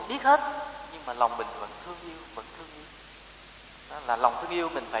kia xấu, biết hết, nhưng mà lòng mình vẫn thương yêu, vẫn thương yêu. Đó là lòng thương yêu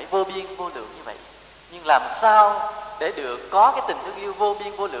mình phải vô biên vô lượng như vậy. Nhưng làm sao để được có cái tình thương yêu vô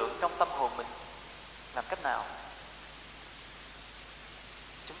biên vô lượng trong tâm hồn mình? Làm cách nào?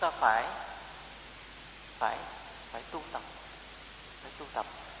 Chúng ta phải tu tập. Phải tu tập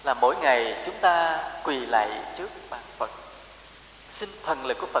là mỗi ngày chúng ta quỳ lạy trước bàn Phật, xin thần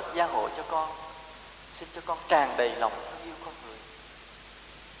lực của Phật gia hộ cho con, xin cho con tràn đầy lòng thương yêu con người.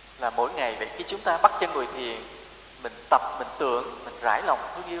 Là mỗi ngày vậy, khi chúng ta bắt chân ngồi thiền, mình tập, mình tưởng, mình rải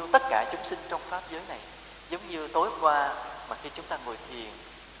lòng thương yêu tất cả chúng sinh trong pháp giới này. Giống như tối hôm qua mà khi chúng ta ngồi thiền,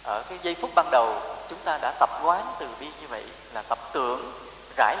 ở cái giây phút ban đầu chúng ta đã tập quán từ bi như vậy, là tập tưởng,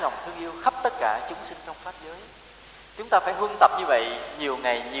 rải lòng thương yêu khắp tất cả chúng sinh trong pháp giới. Chúng ta phải huân tập như vậy nhiều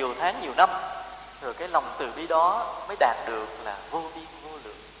ngày, nhiều tháng, nhiều năm, rồi cái lòng từ bi đó mới đạt được là vô biên vô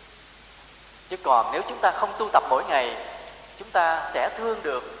lượng. Chứ còn nếu chúng ta không tu tập mỗi ngày, chúng ta sẽ thương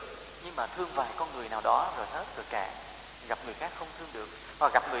được, nhưng mà thương vài con người nào đó rồi hết, rồi cạn. Gặp người khác không thương được,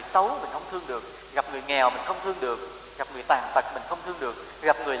 hoặc gặp người xấu mình không thương được, gặp người nghèo mình không thương được, gặp người tàn tật mình không thương được,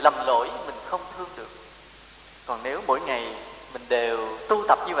 gặp người lầm lỗi mình không thương được. Còn nếu mỗi ngày mình đều tu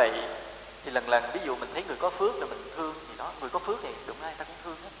tập như vậy thì lần lần ví dụ mình thấy người có phước là mình thương, thì đó, người có phước thì đúng ai ta cũng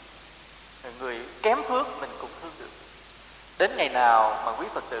thương hết. Rồi người kém phước mình cũng thương được. Đến ngày nào mà quý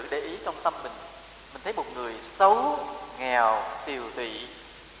Phật tử để ý trong tâm mình thấy một người xấu, nghèo, tiều tụy,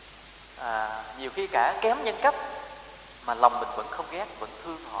 nhiều khi cả kém nhân cách, mà lòng mình vẫn không ghét, vẫn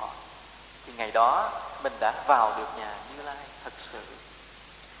thương họ, thì ngày đó mình đã vào được nhà Như Lai thật sự.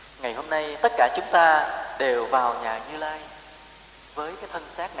 Ngày hôm nay tất cả chúng ta đều vào nhà Như Lai với cái thân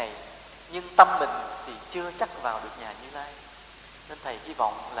xác này, nhưng tâm mình thì chưa chắc vào được nhà Như Lai. Nên thầy hy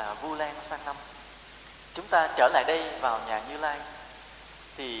vọng là Vu Lan sang năm chúng ta trở lại đây vào nhà Như Lai,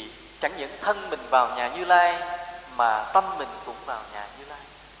 thì chẳng những thân mình vào nhà Như Lai mà tâm mình cũng vào nhà Như Lai.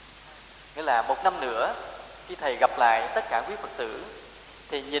 Nghĩa là một năm nữa khi thầy gặp lại tất cả quý Phật tử,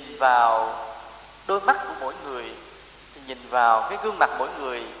 thì nhìn vào đôi mắt của mỗi người, thì nhìn vào cái gương mặt mỗi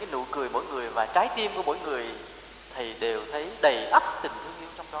người, cái nụ cười mỗi người và trái tim của mỗi người, thầy đều thấy đầy ắp tình thương yêu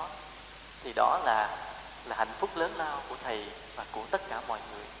trong đó. Thì đó là hạnh phúc lớn lao của thầy và của tất cả mọi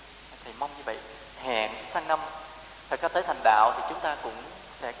người. Thầy mong như vậy. Hẹn sang năm thật ra tới thành đạo thì chúng ta cũng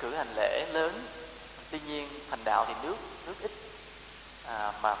sẽ cử hành lễ lớn. Tuy nhiên thành đạo thì nước ít,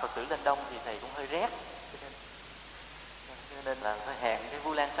 mà Phật tử lên đông thì thầy cũng hơi rét, cho nên là phải hẹn cái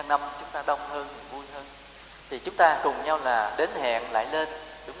Vu Lan sang năm chúng ta đông hơn, vui hơn. Thì chúng ta cùng nhau là đến hẹn lại lên,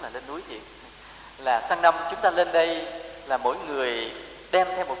 đúng là lên núi thiệt. Là sang năm chúng ta lên đây là mỗi người đem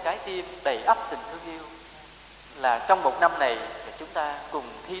theo một trái tim phim đầy ắp tình thương yêu, là trong một năm này thì chúng ta cùng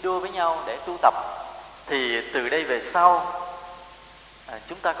thi đua với nhau để tu tập. Thì từ đây về sau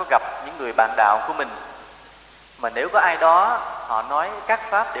chúng ta có gặp những người bạn đạo của mình, mà nếu có ai đó họ nói các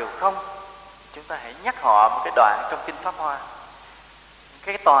pháp đều không, chúng ta hãy nhắc họ một cái đoạn trong Kinh Pháp Hoa.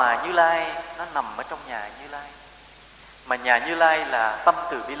 Cái tòa Như Lai nó nằm ở trong nhà Như Lai, mà nhà Như Lai là tâm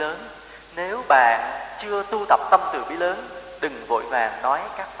từ bi lớn. Nếu bạn chưa tu tập tâm từ bi lớn, đừng vội vàng nói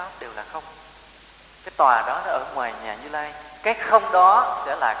các pháp đều là không. Cái tòa đó nó ở ngoài nhà Như Lai. Cái không đó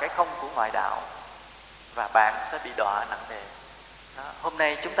sẽ là cái không của ngoại đạo, và bạn sẽ bị đọa nặng nề. Hôm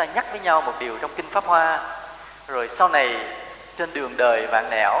nay chúng ta nhắc với nhau một điều trong Kinh Pháp Hoa, rồi sau này trên đường đời vạn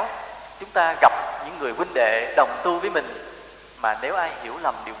nẻo chúng ta gặp những người huynh đệ đồng tu với mình, mà nếu ai hiểu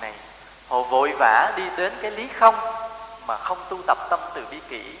lầm điều này, họ vội vã đi đến cái lý không mà không tu tập tâm từ bi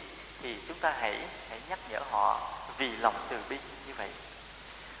kỹ, thì chúng ta hãy nhắc nhở họ vì lòng từ bi như vậy.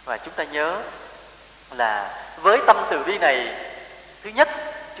 Và chúng ta nhớ là với tâm từ bi này, thứ nhất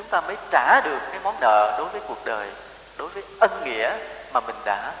chúng ta mới trả được cái món nợ đối với cuộc đời, đối với ân nghĩa mà mình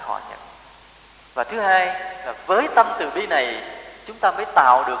đã thọ nhận. Và thứ hai là với tâm từ bi này, chúng ta mới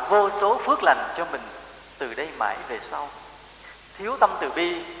tạo được vô số phước lành cho mình từ đây mãi về sau. Thiếu tâm từ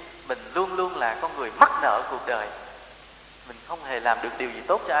bi, mình luôn luôn là con người mắc nợ cuộc đời. Mình không hề làm được điều gì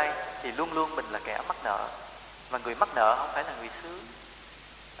tốt cho ai, thì luôn luôn mình là kẻ mắc nợ. Và người mắc nợ không phải là người sướng.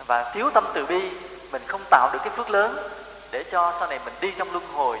 Và thiếu tâm từ bi, mình không tạo được cái phước lớn để cho sau này mình đi trong luân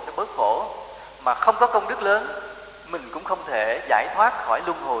hồi cho bớt khổ. Mà không có công đức lớn, mình cũng không thể giải thoát khỏi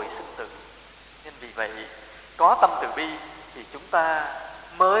luân hồi sinh tử. Nên vì vậy, có tâm từ bi thì chúng ta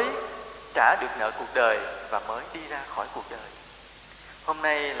mới trả được nợ cuộc đời và mới đi ra khỏi cuộc đời. Hôm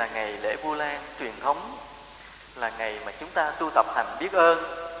nay là ngày lễ Vu Lan truyền thống, là ngày mà chúng ta tu tập hành biết ơn.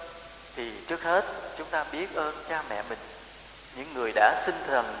 Thì trước hết chúng ta biết ơn cha mẹ mình, những người đã sinh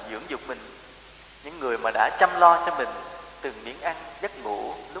thần dưỡng dục mình, những người mà đã chăm lo cho mình từng miếng ăn, giấc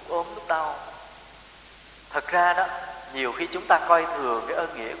ngủ, lúc ốm, lúc đau. Thật ra đó, nhiều khi chúng ta coi thường cái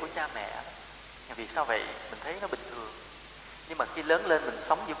ơn nghĩa của cha mẹ. Vì sao vậy? Mình thấy nó bình thường. Nhưng mà khi lớn lên mình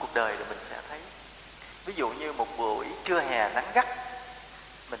sống với cuộc đời rồi mình sẽ thấy. Ví dụ như một buổi trưa hè nắng gắt,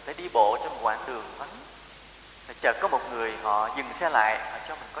 mình phải đi bộ trên một quãng đường vắng. Chợt có một người họ dừng xe lại, họ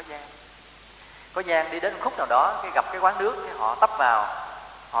cho mình có gian đi đến một khúc nào đó, cái gặp cái quán nước, cái họ tấp vào.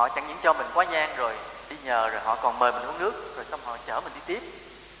 Họ chẳng những cho mình có gian rồi đi nhờ, rồi họ còn mời mình uống nước, rồi xong họ chở mình đi tiếp.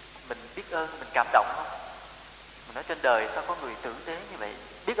 Mình biết ơn, mình cảm động không? Mình nói trên đời sao có người tử tế như vậy?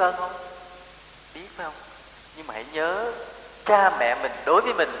 Biết ơn không? Biết phải không? Nhưng mà hãy nhớ, cha mẹ mình đối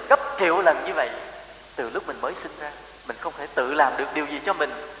với mình gấp triệu lần như vậy. Từ lúc mình mới sinh ra, mình không thể tự làm được điều gì cho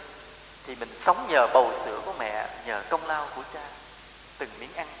mình, thì mình sống nhờ bầu sữa của mẹ, nhờ công lao của cha. Từng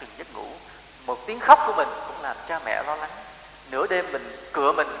miếng ăn, từng giấc ngủ, một tiếng khóc của mình cũng làm cha mẹ lo lắng. Nửa đêm mình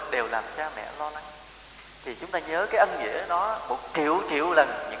cựa mình đều làm cha mẹ lo lắng. Thì chúng ta nhớ cái ân nghĩa đó 1.000.000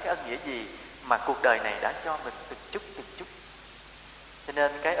 lần những cái ân nghĩa gì mà cuộc đời này đã cho mình từng chút. Cho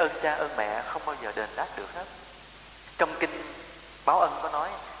nên cái ơn cha ơn mẹ không bao giờ đền đáp được hết. Trong kinh Báo Ân có nói,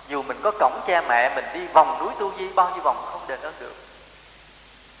 dù mình có cổng cha mẹ mình đi vòng núi Tu Di bao nhiêu vòng không đền ơn được.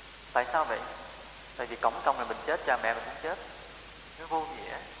 Tại sao vậy? Tại vì cổng xong rồi mình chết, cha mẹ mình cũng chết. Nó vô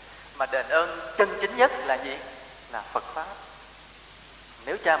nghĩa. Mà đền ơn chân chính nhất là gì? Là Phật Pháp.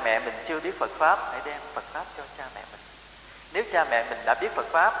 Nếu cha mẹ mình chưa biết Phật Pháp, hãy đem Phật Pháp cho cha mẹ mình. Nếu cha mẹ mình đã biết Phật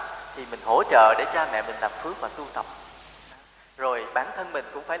Pháp thì mình hỗ trợ để cha mẹ mình làm phước và tu tập. Rồi bản thân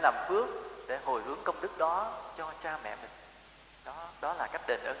mình cũng phải làm phước để hồi hướng công đức đó cho cha mẹ mình. Đó là cách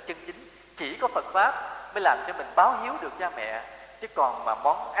đền ơn chân chính. Chỉ có Phật Pháp mới làm cho mình báo hiếu được cha mẹ. Chứ còn mà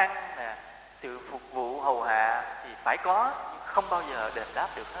món ăn nè, sự phục vụ hầu hạ thì phải có, nhưng không bao giờ đền đáp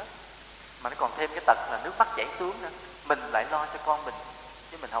được hết. Mà nó còn thêm cái tật là nước mắt chảy xuống nữa. Mình lại lo cho con mình,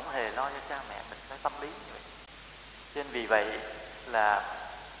 chứ mình không hề lo cho cha mẹ mình. Cái tâm lý như vậy. Cho nên vì vậy là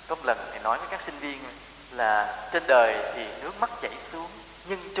có một lần thầy nói với các sinh viên là trên đời thì nước mắt chảy xuống,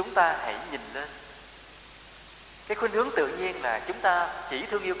 nhưng chúng ta hãy nhìn lên. Cái khuynh hướng tự nhiên là chúng ta chỉ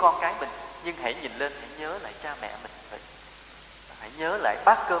thương yêu con cái mình, nhưng hãy nhìn lên, hãy nhớ lại cha mẹ mình vậy. Hãy nhớ lại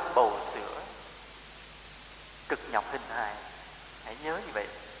bát cơm bầu sữa, cực nhọc hình hài. Hãy nhớ như vậy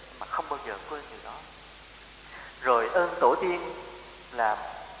mà không bao giờ quên điều đó. Rồi ơn tổ tiên là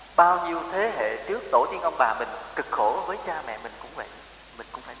bao nhiêu thế hệ trước tổ tiên ông bà mình cực khổ với cha mẹ mình cũng vậy, mình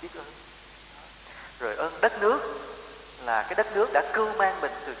cũng phải biết ơn. Rồi ơn đất nước là cái đất nước đã cưu mang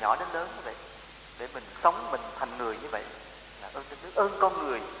mình từ nhỏ đến lớn như vậy, để mình sống, mình thành người như vậy, là ơn đất nước. Ơn con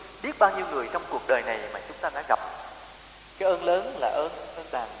người, biết bao nhiêu người trong cuộc đời này mà chúng ta đã gặp. Cái ơn lớn là ơn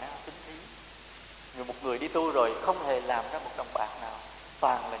đàn na tín thí. Một người đi tu rồi không hề làm ra một đồng bạc nào,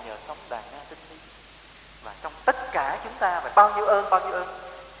 toàn là nhờ sống đàn na tín thí. Và trong tất cả chúng ta, và bao nhiêu ơn,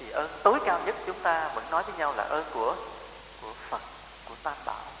 thì ơn tối cao nhất chúng ta vẫn nói với nhau là ơn của Phật, của Tam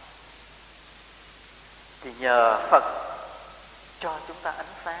Bảo. Thì nhờ Phật cho chúng ta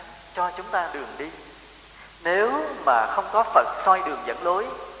ánh sáng, cho chúng ta đường đi. Nếu mà không có Phật soi đường dẫn lối,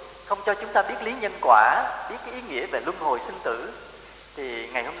 không cho chúng ta biết lý nhân quả, biết cái ý nghĩa về luân hồi sinh tử, thì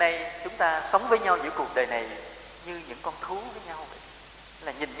ngày hôm nay chúng ta sống với nhau giữa cuộc đời này như những con thú với nhau vậy.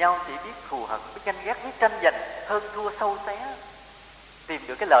 Là nhìn nhau chỉ biết thù hận, biết ganh ghét, biết tranh giành, hơn thua sâu xé, tìm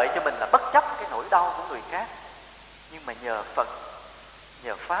được cái lợi cho mình là bất chấp cái nỗi đau của người khác. Nhưng mà nhờ Phật,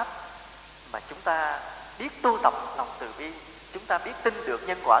 nhờ Pháp mà chúng ta biết tu tập lòng từ bi, chúng ta biết tin được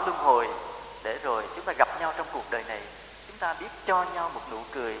nhân quả luân hồi, để rồi chúng ta gặp nhau trong cuộc đời này, chúng ta biết cho nhau một nụ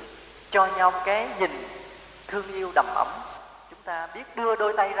cười, cho nhau cái nhìn thương yêu đầm ấm, chúng ta biết đưa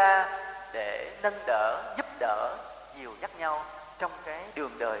đôi tay ra để nâng đỡ, giúp đỡ, dìu dắt nhau trong cái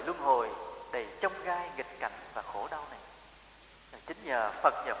đường đời luân hồi đầy chông gai, nghịch cảnh và khổ đau này. Chính nhờ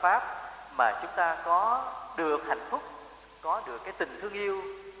Phật, nhờ Pháp mà chúng ta có được hạnh phúc, có được cái tình thương yêu,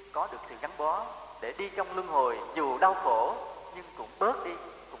 có được sự gắn bó để đi trong luân hồi, dù đau khổ nhưng cũng bớt đi,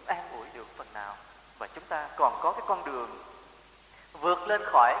 cũng an ủi được phần nào. Và chúng ta còn có cái con đường vượt lên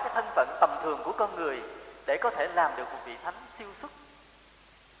khỏi cái thân phận tầm thường của con người để có thể làm được một vị thánh siêu xuất.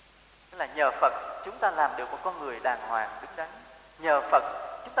 Tức là nhờ Phật chúng ta làm được một con người đàng hoàng, đứng đắn. Nhờ Phật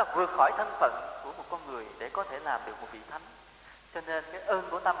chúng ta vượt khỏi thân phận của một con người để có thể làm được một vị thánh. Cho nên cái ơn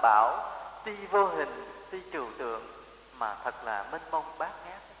của Tam Bảo tuy vô hình, tuy trừu tượng mà thật là mênh mông bát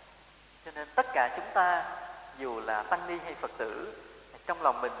ngát. Cho nên tất cả chúng ta, dù là tăng ni hay Phật tử, trong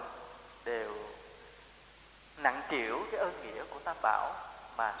lòng mình đều nặng trĩu cái ơn nghĩa của Tam Bảo,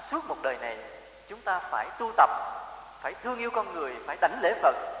 mà suốt một đời này chúng ta phải tu tập, phải thương yêu con người, phải đảnh lễ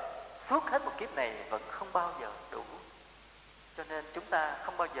Phật, suốt hết một kiếp này vẫn không bao giờ đủ. Cho nên chúng ta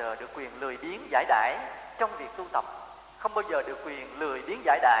không bao giờ được quyền lười biếng giải đãi trong việc tu tập, không bao giờ được quyền lười biếng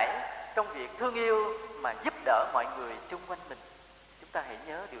giải đãi trong việc thương yêu mà giúp đỡ mọi người chung quanh mình. Chúng ta hãy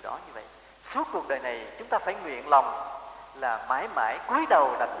nhớ điều đó như vậy. Suốt cuộc đời này chúng ta phải nguyện lòng là mãi mãi cúi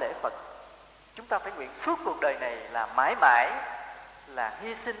đầu đảnh lễ Phật. Chúng ta phải nguyện suốt cuộc đời này là mãi mãi là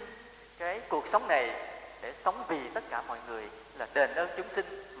hy sinh cái cuộc sống này để sống vì tất cả mọi người, là đền ơn chúng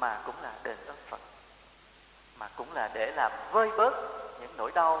sinh mà cũng là đền ơn Phật, mà cũng là để làm vơi bớt những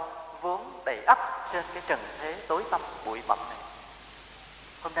nỗi đau vốn đầy ắp trên cái trần thế tối tăm bụi bặm này.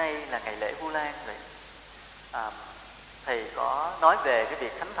 Hôm nay là ngày lễ Vu Lan rồi. Thầy có nói về cái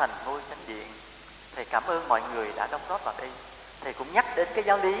việc khánh thành ngôi chánh điện. Thầy cảm ơn mọi người đã đóng góp vào đây. Thầy cũng nhắc đến cái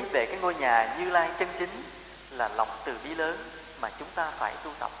giáo lý về cái ngôi nhà Như Lai chân chính là lòng từ bi lớn mà chúng ta phải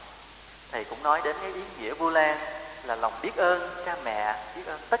tu tập. Thầy cũng nói đến cái ý nghĩa Vu Lan là lòng biết ơn cha mẹ, biết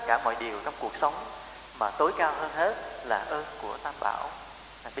ơn tất cả mọi điều trong cuộc sống, mà tối cao hơn hết là ơn của Tam Bảo.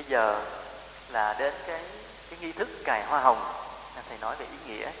 Bây giờ là đến cái nghi thức cài hoa hồng. Thầy nói về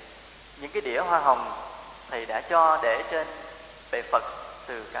ý nghĩa. Những cái đĩa hoa hồng thầy đã cho để trên bệ Phật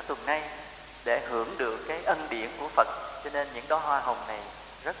từ cả tuần nay để hưởng được cái ân điển của Phật. Cho nên những đóa hoa hồng này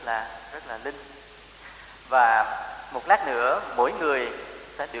rất là linh. Và một lát nữa mỗi người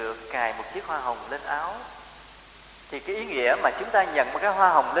sẽ được cài một chiếc hoa hồng lên áo. Thì cái ý nghĩa mà chúng ta nhận một cái hoa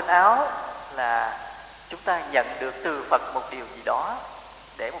hồng lên áo là chúng ta nhận được từ Phật một điều gì đó,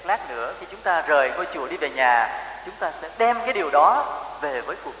 để một lát nữa khi chúng ta rời ngôi chùa đi về nhà, chúng ta sẽ đem cái điều đó về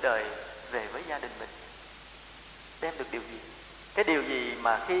với cuộc đời, về với gia đình mình. Đem được điều gì? Cái điều gì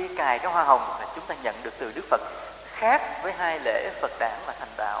mà khi cài cái hoa hồng là chúng ta nhận được từ Đức Phật, khác với hai lễ Phật đản và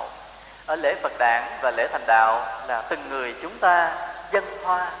thành đạo. Ở lễ Phật đản và lễ thành đạo là từng người chúng ta dâng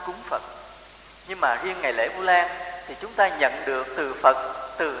hoa cúng Phật. Nhưng mà riêng ngày lễ Vu Lan thì chúng ta nhận được từ Phật,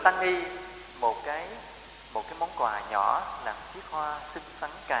 từ tăng ni một cái món quà nhỏ là một chiếc hoa xinh xắn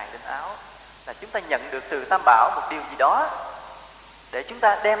cài lên áo. Là chúng ta nhận được từ Tam Bảo một điều gì đó để chúng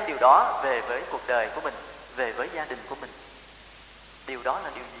ta đem điều đó về với cuộc đời của mình, về với gia đình của mình. Điều đó là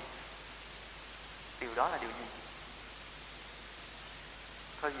điều gì? Điều đó là điều gì?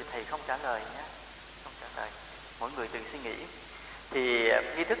 Thôi giờ thầy không trả lời nhé, không trả lời. Mỗi người tự suy nghĩ. Thì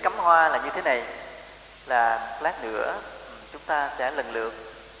nghi thức cắm hoa là như thế này, là lát nữa chúng ta sẽ lần lượt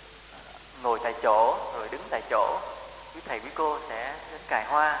ngồi tại chỗ rồi đứng tại chỗ. Quý thầy quý cô sẽ đến cài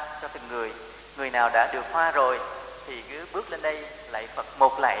hoa cho từng người. Người nào đã được hoa rồi thì cứ bước lên đây lạy Phật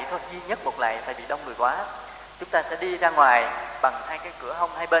một lạy thôi, duy nhất một lạy, tại vì đông người quá. Chúng ta sẽ đi ra ngoài bằng hai cái cửa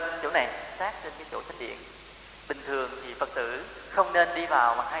hông hai bên chỗ này, sát trên cái chỗ chánh điện. Bình thường thì Phật tử không nên đi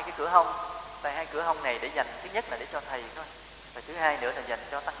vào bằng hai cái cửa hông, tại hai cửa hông này để dành, thứ nhất là để cho thầy thôi, và thứ hai nữa là dành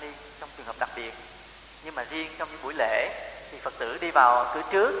cho tăng ni trong trường hợp đặc biệt. Nhưng mà riêng trong những buổi lễ thì Phật tử đi vào cửa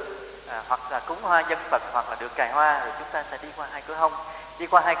trước, hoặc là cúng hoa dân Phật, hoặc là được cài hoa, rồi chúng ta sẽ đi qua hai cửa hông. Đi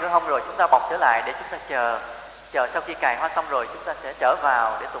qua hai cửa hông rồi chúng ta bọc trở lại để chúng ta chờ chờ sau khi cài hoa xong rồi chúng ta sẽ trở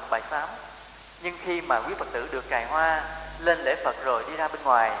vào để tụng bài sám. Nhưng khi mà quý Phật tử được cài hoa, lên lễ Phật rồi đi ra bên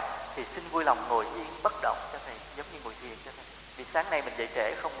ngoài thì xin vui lòng ngồi yên bất động cho thầy, giống như ngồi thiền cho thầy. Vì sáng nay mình dậy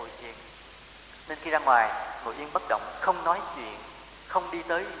trễ không ngồi thiền, nên khi ra ngoài ngồi yên bất động, không nói chuyện, không đi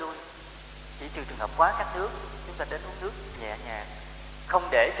tới đi lui. Chỉ trừ trường hợp quá khát nước, chúng ta đến uống nước nhẹ nhàng, không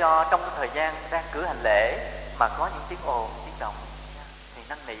để cho trong cái thời gian đang cử hành lễ mà có những tiếng ồn, tiếng động. Thì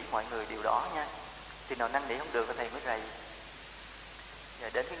năn nỉ mọi người điều đó nha. Thì nào năn nỉ không được thì thầy mới rầy. Giờ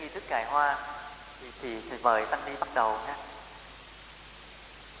đến cái nghi thức cài hoa thì mời tăng ni bắt đầu nha.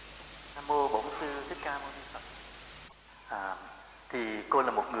 Nam mô Bổn Sư Thích Ca Mâu Ni Phật. Thì cô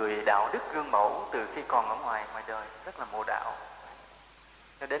là một người đạo đức gương mẫu từ khi còn ở ngoài đời, rất là mộ đạo.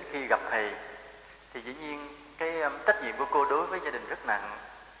 Cho đến khi gặp thầy thì dĩ nhiên cái trách nhiệm của cô đối với gia đình rất nặng.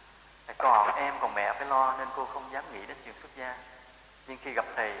 Còn em còn mẹ phải lo nên cô không dám nghĩ đến chuyện xuất gia. Nhưng khi gặp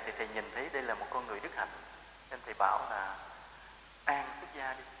thầy thì thầy nhìn thấy đây là một con người đức hạnh, nên thầy bảo là An xuất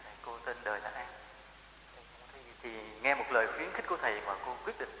gia đi. Cô tên đời là An. Thì nghe một lời khuyến khích của thầy mà cô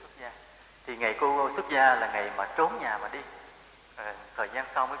quyết định xuất gia. Thì ngày cô xuất gia là ngày mà trốn nhà mà đi. Thời gian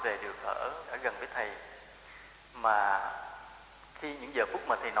sau mới về được ở gần với thầy. Mà khi những giờ phút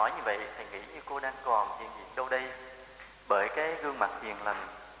mà thầy nói như vậy, thầy nghĩ như cô đang còn hiện diện đâu đây. Bởi cái gương mặt hiền lành,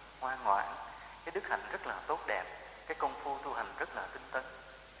 ngoan ngoãn, cái đức hạnh rất là tốt đẹp, cái công phu tu hành rất là tinh tấn.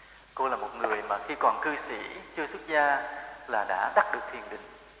 Cô là một người mà khi còn cư sĩ, chưa xuất gia là đã đắc được thiền định,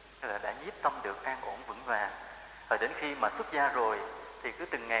 là đã nhiếp tâm được an ổn vững vàng. Rồi đến khi mà xuất gia rồi thì cứ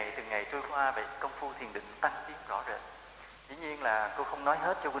từng ngày trôi qua vậy, công phu thiền định tăng tiến rõ rệt. Dĩ nhiên là cô không nói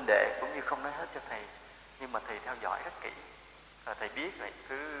hết cho huynh đệ cũng như không nói hết cho thầy, nhưng mà thầy theo dõi rất kỹ. Và thầy biết vậy,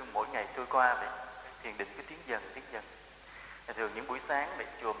 cứ mỗi ngày trôi qua vậy, thiền định cứ tiến dần. Thường những buổi sáng vậy,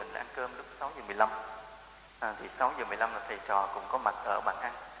 chùa mình ăn cơm lúc 6:15. Thì 6:15 là thầy trò cũng có mặt ở bàn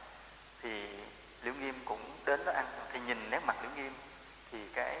ăn. Thì Liễu Nghiêm cũng đến đó ăn. Thì nhìn nét mặt Liễu Nghiêm thì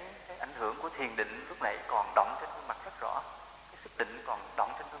cái ảnh hưởng của thiền định lúc nãy còn đọng trên gương mặt rất rõ. Cái sức định còn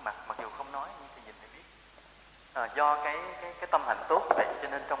đọng trên gương mặt, mặc dù không nói nhưng thì nhìn thấy biết. Do cái tâm hành tốt vậy cho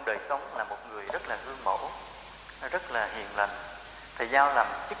nên trong đời sống là một người rất là gương mẫu, rất là hiền lành. Thầy giao làm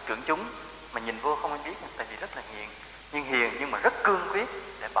chức trưởng chúng mà nhìn vô không ai biết, tại vì rất là hiền nhưng mà rất cương quyết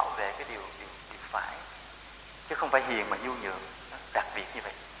để bảo vệ cái điều phải, chứ không phải hiền mà nhu nhược. Đặc biệt như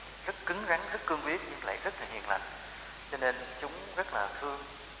vậy, rất cứng rắn, rất cương quyết nhưng lại rất là hiền lành, cho nên chúng rất là thương.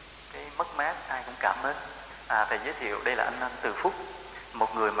 Cái mất mát ai cũng cảm mến. Thầy giới thiệu đây là anh Từ Phúc,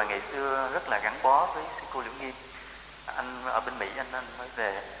 một người mà ngày xưa rất là gắn bó với sư cô Liễu Nghiêm. Anh ở bên Mỹ, anh mới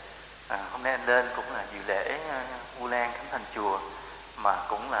về. Hôm nay anh lên cũng là dự lễ Vu Lan khánh thành chùa, mà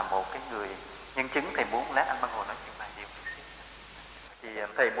cũng là một cái người nhân chứng. Thầy muốn lát anh Văn Hồ nói chuyện vài điều chút xíu.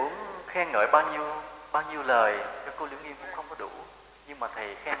 Thì thầy muốn khen ngợi bao nhiêu lời cho cô Liễu Nghiêm cũng không có đủ, nhưng mà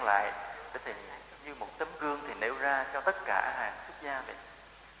thầy khen lại để thầy như một tấm gương thì nêu ra cho tất cả hàng xuất gia vậy.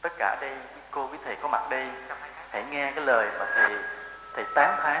 Tất cả đây cô với thầy có mặt đây, hãy nghe cái lời mà thầy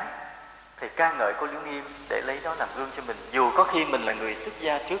tán thán, thầy ca ngợi cô Liễu Nghiêm để lấy đó làm gương cho mình. Dù có khi mình là người xuất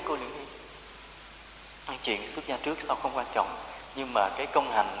gia trước cô Liễu Nghiêm, chuyện xuất gia trước sau không quan trọng, nhưng mà cái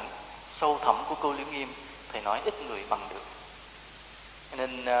công hạnh sâu thẳm của cô Liễu Nghiêm thầy nói ít người bằng được. Cho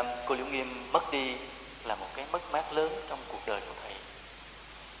nên cô Liễu Nghiêm mất đi là một cái mất mát lớn trong cuộc đời của thầy.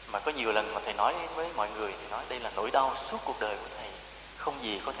 Mà có nhiều lần mà thầy nói với mọi người, thì nói đây là nỗi đau suốt cuộc đời của thầy, không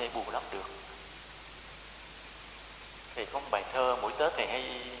gì có thể bù đắp được. Thầy có một bài thơ mỗi Tết thầy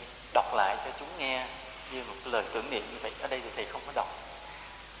hay đọc lại cho chúng nghe như một lời tưởng niệm như vậy. Ở đây thì thầy không có đọc.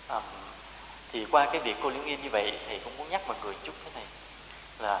 Thì qua cái việc cô Liễu Nghiêm như vậy, thầy cũng muốn nhắc mọi người chút thế này,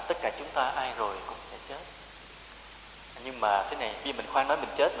 là tất cả chúng ta ai rồi cũng sẽ chết. Nhưng mà thế này, khi mình khoan nói mình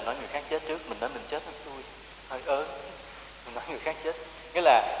chết, mình nói người khác chết trước, mình nói mình chết nó xui, hơi ớn. Mình nói người khác chết, nghĩa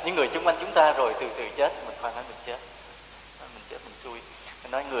là những người chung quanh chúng ta rồi từ từ chết, mình khoan nói mình chết, mình chết mình xui.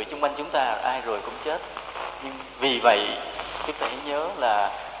 Mình nói người chung quanh chúng ta ai rồi cũng chết. Nhưng vì vậy chúng ta hãy nhớ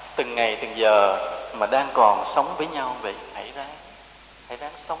là từng ngày từng giờ mà đang còn sống với nhau vậy, hãy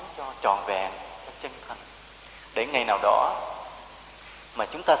ráng sống cho trọn vẹn, cho chân thành, để ngày nào đó mà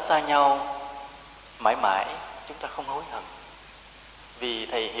chúng ta xa nhau mãi mãi chúng ta không hối hận. Vì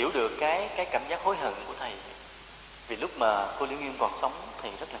thầy hiểu được cái cảm giác hối hận của thầy. Vì lúc mà cô Liễu Nghiêm còn sống,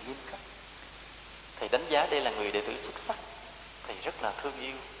 thầy rất là nghiêm khắc. Thầy đánh giá đây là người đệ tử xuất sắc, thầy rất là thương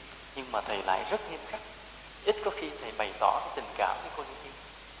yêu, nhưng mà thầy lại rất nghiêm khắc. Ít có khi thầy bày tỏ cái tình cảm với cô Liễu Nghiêm,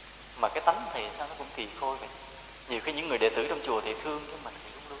 mà cái tánh thầy sao nó cũng kỳ khôi vậy. Nhiều khi những người đệ tử trong chùa thầy thương, nhưng mà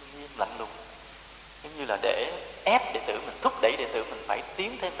thầy luôn nghiêm lạnh lùng, giống như là để ép đệ tử mình, thúc đẩy đệ tử mình phải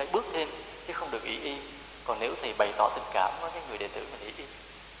tiến thêm, phải bước thêm, chứ không được ỷ y. Còn nếu thầy bày tỏ tình cảm với cái người đệ tử mình ỷ y,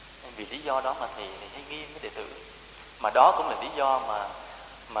 vì lý do đó mà thầy hay nghiêm với đệ tử. Mà đó cũng là lý do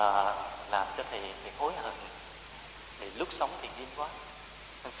mà làm cho thầy hối hận thì lúc sống thì nghiêm quá.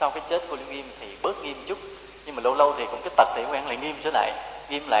 Sau cái chết của Liễu Nghiêm thì bớt nghiêm chút, nhưng mà lâu lâu thì cũng cái tật thì quen lại nghiêm trở lại.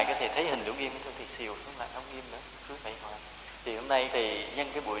 Nghiêm lại cái thì thấy hình Liễu Nghiêm thôi thì xìu xuống lại không nghiêm nữa, cứ vậy thôi. Thì hôm nay thì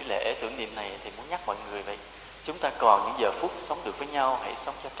nhân cái buổi lễ tưởng niệm này thì muốn nhắc mọi người vậy. Chúng ta còn những giờ phút sống được với nhau, hãy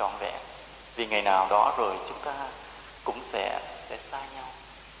sống cho trọn vẹn. Vì ngày nào đó rồi chúng ta cũng sẽ xa nhau.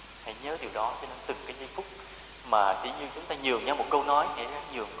 Hãy nhớ điều đó, cho nên từng cái giây phút mà chỉ như chúng ta nhường nhau một câu nói, hãy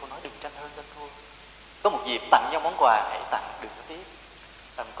nhường câu nói đừng tranh hơn lên thôi. Có một dịp tặng nhau món quà, hãy tặng, đừng có tiếc.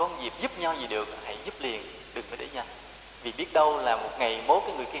 Có một dịp giúp nhau gì được, hãy giúp liền, đừng có để dành. Vì biết đâu là một ngày mốt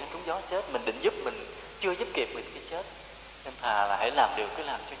cái người kia trúng gió chết, mình định giúp mình chưa giúp kịp mình cái chết. Nên thà là hãy làm được cứ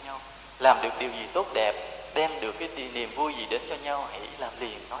làm cho nhau. Làm được điều gì tốt đẹp, đem được cái niềm vui gì đến cho nhau, hãy làm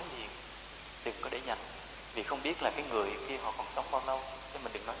liền, nói liền, đừng có để dành. Vì không biết là cái người kia họ còn sống bao lâu, chứ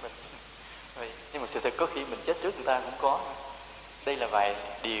mình đừng nói mình. Nhưng mà sự thật có khi mình chết trước người ta cũng có. Đây là vài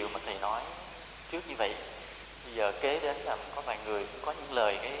điều mà thầy nói trước như vậy. Bây giờ kế đến là có vài người cũng có những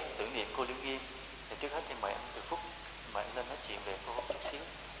lời cái tưởng niệm cô Liễu Nghiêm. Thì trước hết thì mời anh Từ Phúc, mời anh lên nói chuyện về cô chút xíu.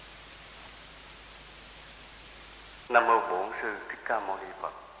 Nam mô Bổn Sư Thích Ca Mâu Ni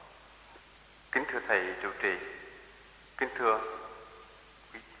Phật. Kính thưa thầy trụ trì, kính thưa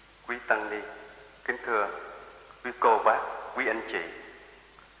quý tăng ni, kính thưa quý cô bác, quý anh chị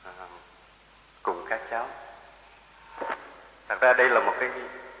cùng các cháu. Thật ra đây là một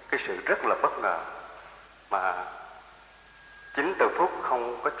cái sự rất là bất ngờ mà chính Từ Phúc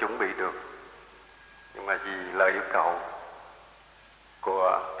không có chuẩn bị được, nhưng mà vì lời yêu cầu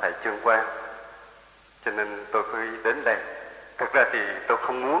của thầy Trương Quang cho nên tôi phải đến đây. Thật ra thì tôi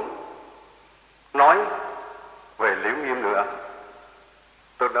không muốn nói về Liễu Nghiêm nữa,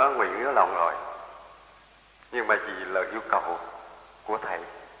 tôi đã nguyện ở lòng rồi, nhưng mà vì lời yêu cầu của thầy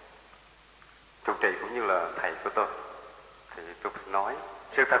trụ trì cũng như là thầy của tôi thì tôi phải nói.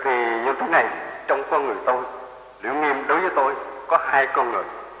 Sự thật thì như thế này, trong con người tôi, Liễu Nghiêm đối với tôi có hai con người.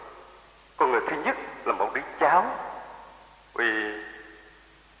 Con người thứ nhất là một đứa cháu, vì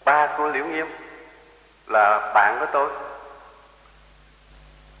ba của Liễu Nghiêm là bạn của tôi,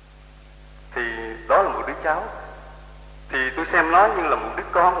 thì đó là một đứa cháu. Thì tôi xem nó như là một đứa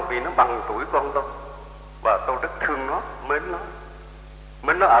con, vì nó bằng tuổi con tôi, và tôi rất thương nó, mến nó.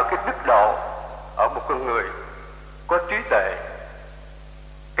 Mến nó ở cái đức độ, ở một con người có trí tuệ.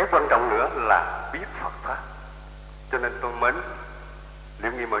 Cái quan trọng nữa là biết Phật Pháp. Cho nên tôi mến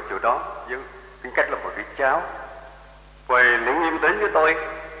Liễu Nghiêm ở chỗ đó với tính cách là một đứa cháu. Và Liễu Nghiêm đến với tôi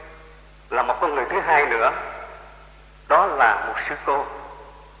là một con người thứ hai nữa, đó là một sư cô.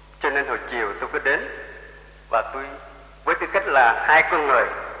 Cho nên hồi chiều tôi có đến, và tôi với tư cách là hai con người,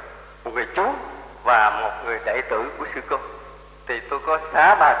 một người chú và một người đệ tử của sư cô, thì tôi có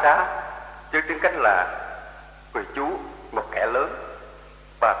xá ba xá với tư cách là người chú, một kẻ lớn,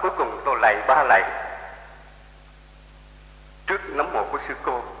 và cuối cùng tôi lạy ba lạy trước nấm mộ của sư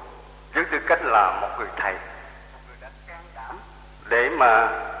cô với tư cách là một người thầy, một người đã can đảm để mà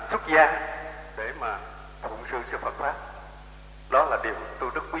xuất gia, để mà phụng sự cho Phật Pháp. Đó là điều tôi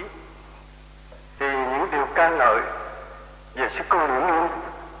rất quý. Thì những điều ca ngợi về sư cô Liễu Nghiêm,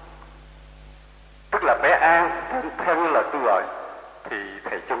 tức là bé An, theo như là tôi gọi, thì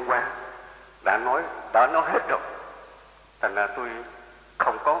thầy Trân Quang đã nói hết rồi. Thành ra tôi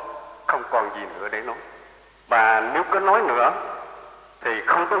không còn gì nữa để nói. Và nếu có nói nữa thì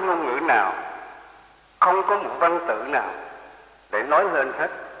không có ngôn ngữ nào, không có một văn tự nào để nói lên hết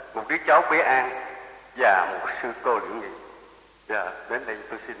một đứa cháu bé An và một sư cô Liễu Nghiêm. Dạ, đến đây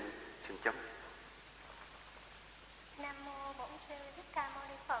tôi xin chấm. Nam mô Bổn Sư Thích Ca Mâu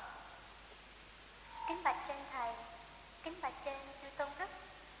Ni Phật. Kính bạch trên thầy, kính bạch trên chư tôn đức,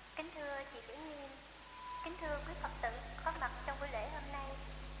 kính thưa chị Liễu Nghiêm, kính thưa quý Phật tử có mặt trong buổi lễ hôm nay.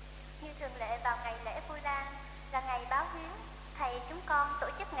 Như thường lệ vào ngày lễ Vu Lan là ngày báo hiếu, thầy chúng con tổ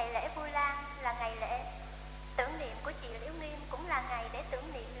chức ngày lễ Vu Lan là ngày lễ tưởng niệm của chị Liễu Nghiêm, cũng là ngày để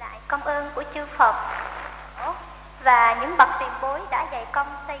tưởng niệm lại công ơn của chư Phật và những bậc tiền bối đã dày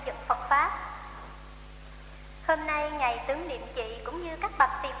công xây dựng Phật Pháp. Hôm nay ngày tưởng niệm chị cũng như các bậc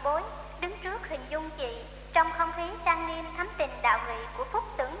tiền bối đứng trước hình dung chị trong không khí trang nghiêm thắm tình đạo nghị của phút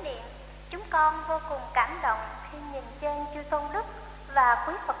tưởng niệm, chúng con vô cùng cảm động khi nhìn trên chư tôn đức và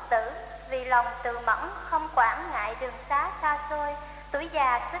quý Phật tử vì lòng từ mẫn không quản ngại đường xá xa xôi, tuổi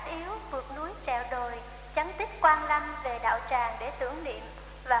già sức yếu vượt núi trèo đồi, chấn tích quan lâm về đạo tràng để tưởng niệm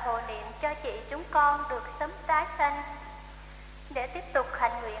và hộ niệm cho chị chúng con được sớm tái sanh, để tiếp tục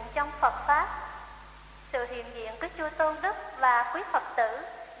hành nguyện trong Phật Pháp. Sự hiện diện của chư tôn đức và quý Phật tử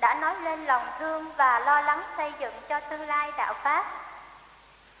đã nói lên lòng thương và lo lắng xây dựng cho tương lai đạo Pháp.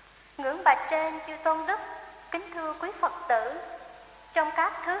 Ngưỡng bạch trên chư tôn đức, kính thưa quý Phật tử, Trong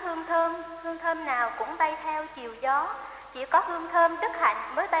các thứ hương thơm nào cũng bay theo chiều gió, chỉ có hương thơm đức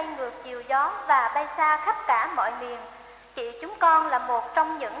hạnh mới bay ngược chiều gió và bay xa khắp cả mọi miền. Chị chúng con là một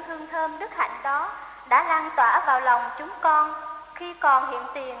trong những hương thơm đức hạnh đó, đã lan tỏa vào lòng chúng con. Khi còn hiện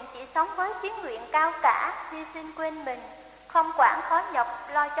tiền, chị sống với chí nguyện cao cả, hy sinh quên mình, không quản khó nhọc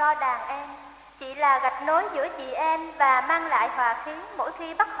lo cho đàn em. Chị là gạch nối giữa chị em và mang lại hòa khí mỗi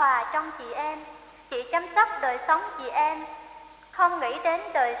khi bất hòa trong chị em. Chị chăm sóc đời sống chị em, không nghĩ đến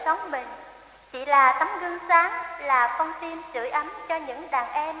đời sống mình. Chị là tấm gương sáng, là con tim sưởi ấm cho những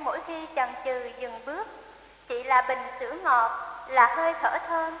đàn em mỗi khi chần chừ dừng bước. Chị là bình sữa ngọt, là hơi thở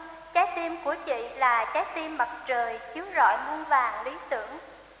thơm. Trái tim của chị là trái tim mặt trời chiếu rọi muôn vàng lý tưởng.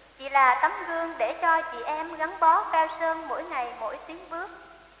 Chị là tấm gương để cho chị em gắn bó cao sơn mỗi ngày mỗi tiến bước.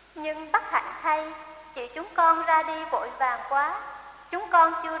 Nhưng bất hạnh thay, chị chúng con ra đi vội vàng quá. Chúng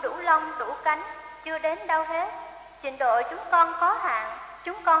con chưa đủ lông đủ cánh, chưa đến đâu hết. Trình độ chúng con có hạn,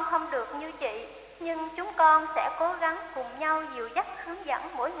 chúng con không được như chị, nhưng chúng con sẽ cố gắng cùng nhau dìu dắt hướng dẫn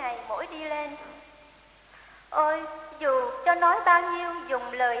mỗi ngày mỗi đi lên. Ôi, dù cho nói bao nhiêu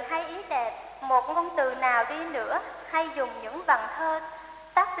dùng lời hay ý đẹp, một ngôn từ nào đi nữa, hay dùng những vần thơ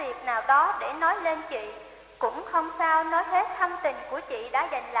tác biệt nào đó để nói lên chị, cũng không sao nói hết thâm tình của chị đã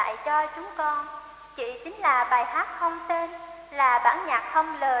dành lại cho chúng con. Chị chính là bài hát không tên, là bản nhạc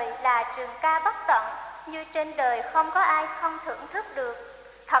không lời, là trường ca bất tận, như trên đời không có ai không thưởng thức được.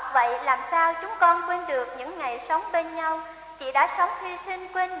 Thật vậy, làm sao chúng con quên được những ngày sống bên nhau? Chị đã sống hy sinh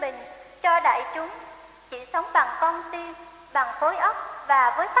quên mình cho đại chúng. Chị sống bằng con tim, bằng khối óc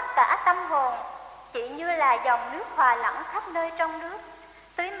và với tất cả tâm hồn. Chị như là dòng nước hòa lẫn khắp nơi trong nước,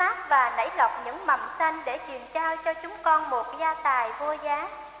 tưới mát và nảy lọc những mầm xanh để truyền trao cho chúng con một gia tài vô giá.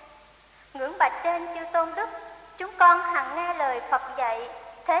 Ngưỡng bạch trên chư tôn đức, chúng con hằng nghe lời Phật dạy.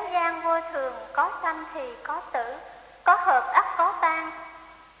 Thế gian vô thường, có sanh thì có tử, có hợp ắt có tan.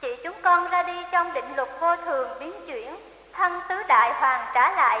 Chị chúng con ra đi trong định luật vô thường biến chuyển, thân tứ đại hoàn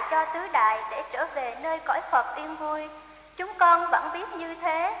trả lại cho tứ đại để trở về nơi cõi Phật yên vui. Chúng con vẫn biết như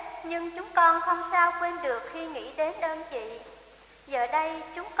thế, nhưng chúng con không sao quên được khi nghĩ đến ơn chị. Giờ đây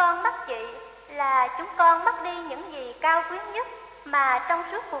chúng con mất chị, là chúng con mất đi những gì cao quý nhất mà trong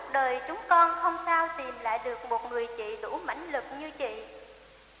suốt cuộc đời chúng con không sao tìm lại được một người chị đủ mãnh lực như chị.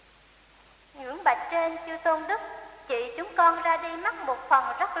 Ngưỡng bạch trên chư tôn đức, chị chúng con ra đi mất một phần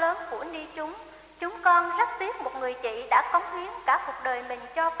rất lớn của ni chúng. Chúng con rất tiếc một người chị đã cống hiến cả cuộc đời mình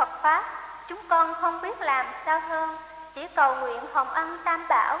cho Phật Pháp. Chúng con không biết làm sao hơn, chỉ cầu nguyện hồng ân tam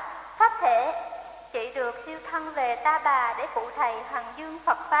bảo, pháp thể chị được siêu thân về Ta Bà để phụ thầy hằng dương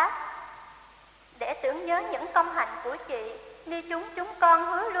Phật Pháp. Để tưởng nhớ những công hạnh của chị, ni chúng con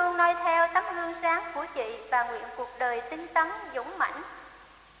hứa luôn noi theo tấm gương sáng của chị và nguyện cuộc đời tinh tấn dũng mãnh,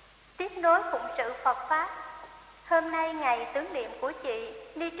 tiếp nối phụng sự Phật Pháp. Hôm nay ngày tưởng niệm của chị,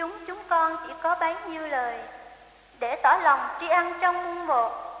 ni chúng con chỉ có bấy nhiêu lời. Để tỏ lòng tri ân trong muôn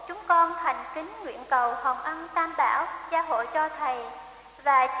một, chúng con thành kính nguyện cầu hồng ân tam bảo gia hộ cho thầy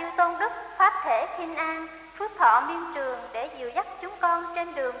và chư tôn đức pháp thể khinh an, phước thọ miên trường để dìu dắt chúng con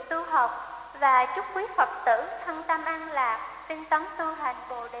trên đường tu học, và chúc quý Phật tử thân tâm an lạc, tinh tấn tu hành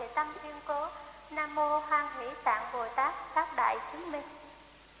Bồ Đề Tâm kiên cố. Nam mô Hoan Hỷ Tạng Bồ Tát Pháp Đại Chứng Minh.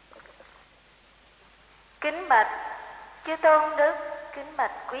 Kính bạch chư tôn đức, kính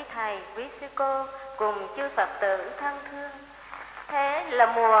bạch quý thầy, quý sư cô cùng chư Phật tử thân thương. Thế là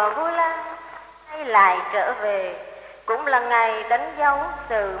mùa Vu Lan nay lại trở về, cũng là ngày đánh dấu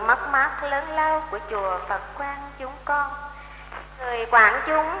sự mất mát lớn lao của chùa Phật Quang chúng con. Người quản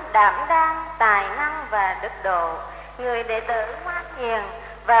chúng đảm đang, tài năng và đức độ, người đệ tử ngoan hiền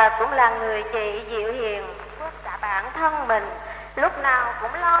và cũng là người chị dịu hiền phước cả bản thân mình, lúc nào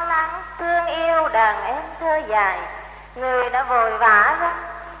cũng lo lắng thương yêu đàn em thơ dài. Người đã vội vã ra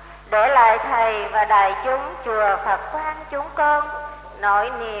để lại thầy và đại chúng chùa Phật Quang chúng con nỗi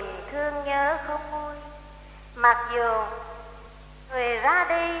niềm thương nhớ không nguôi. Mặc dù người ra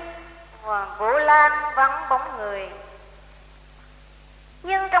đi mùa Vu Lan vắng bóng người,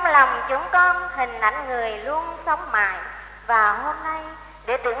 nhưng trong lòng chúng con hình ảnh người luôn sống mãi. Và hôm nay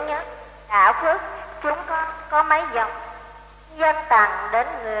để tưởng nhớ đạo phước, chúng con có mấy dòng dân tặng đến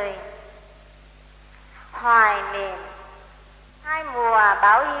người. Hoài niệm hai mùa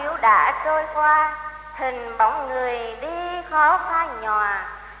bão hiếu đã trôi qua, hình bóng người đi khó phai nhòa,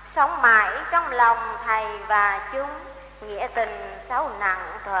 sống mãi trong lòng thầy và chúng, nghĩa tình sâu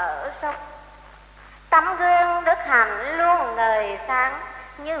nặng thở sâu. Tấm gương đức hạnh luôn ngời sáng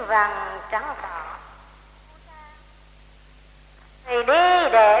như vầng trăng tỏ. Người đi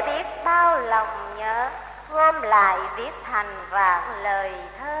để biết bao lòng nhớ, gom lại viết thành vạn lời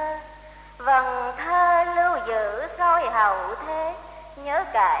thơ. Vần thơ lưu giữ soi hậu thế, nhớ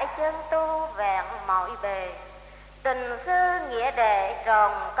cải chân tu vẹn mọi bề. Tình sư nghĩa đệ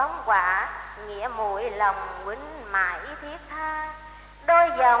tròn công quả, nghĩa mũi lòng huynh mãi thiết tha. Đôi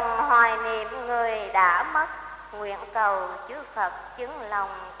dòng hoài niệm người đã mất, nguyện cầu chư Phật chứng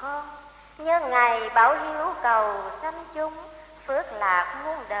lòng con. Nhân ngày báo hiếu cầu sanh chung, phước lạc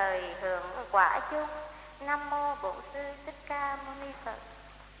muôn đời hưởng quả chung. Nam mô Bổn Sư Thích Ca Mâu Ni Phật.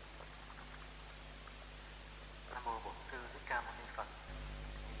 Nam mô Bổn Sư Thích Ca Mâu Ni Phật.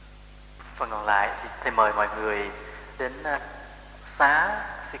 Phần còn lại thì thầy mời mọi người đến xá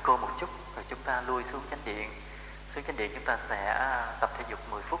sư cô một chút, rồi chúng ta lui xuống chánh điện. Xuống chánh điện chúng ta sẽ tập thể dục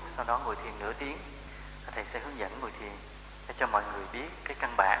 10 phút, sau đó ngồi thiền nửa tiếng. Thầy sẽ hướng dẫn ngồi thiền để cho mọi người biết cái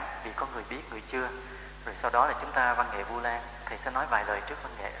căn bản, vì có người biết người chưa. Rồi sau đó là chúng ta văn nghệ Vu Lan, thầy sẽ nói vài lời trước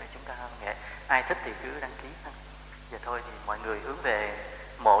văn nghệ, rồi chúng ta văn nghệ. Ai thích thì cứ đăng ký. Giờ thôi thì mọi người hướng về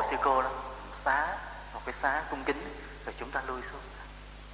mộ sư cô đó, xá, một cái xá cung kính, rồi chúng ta lui xuống.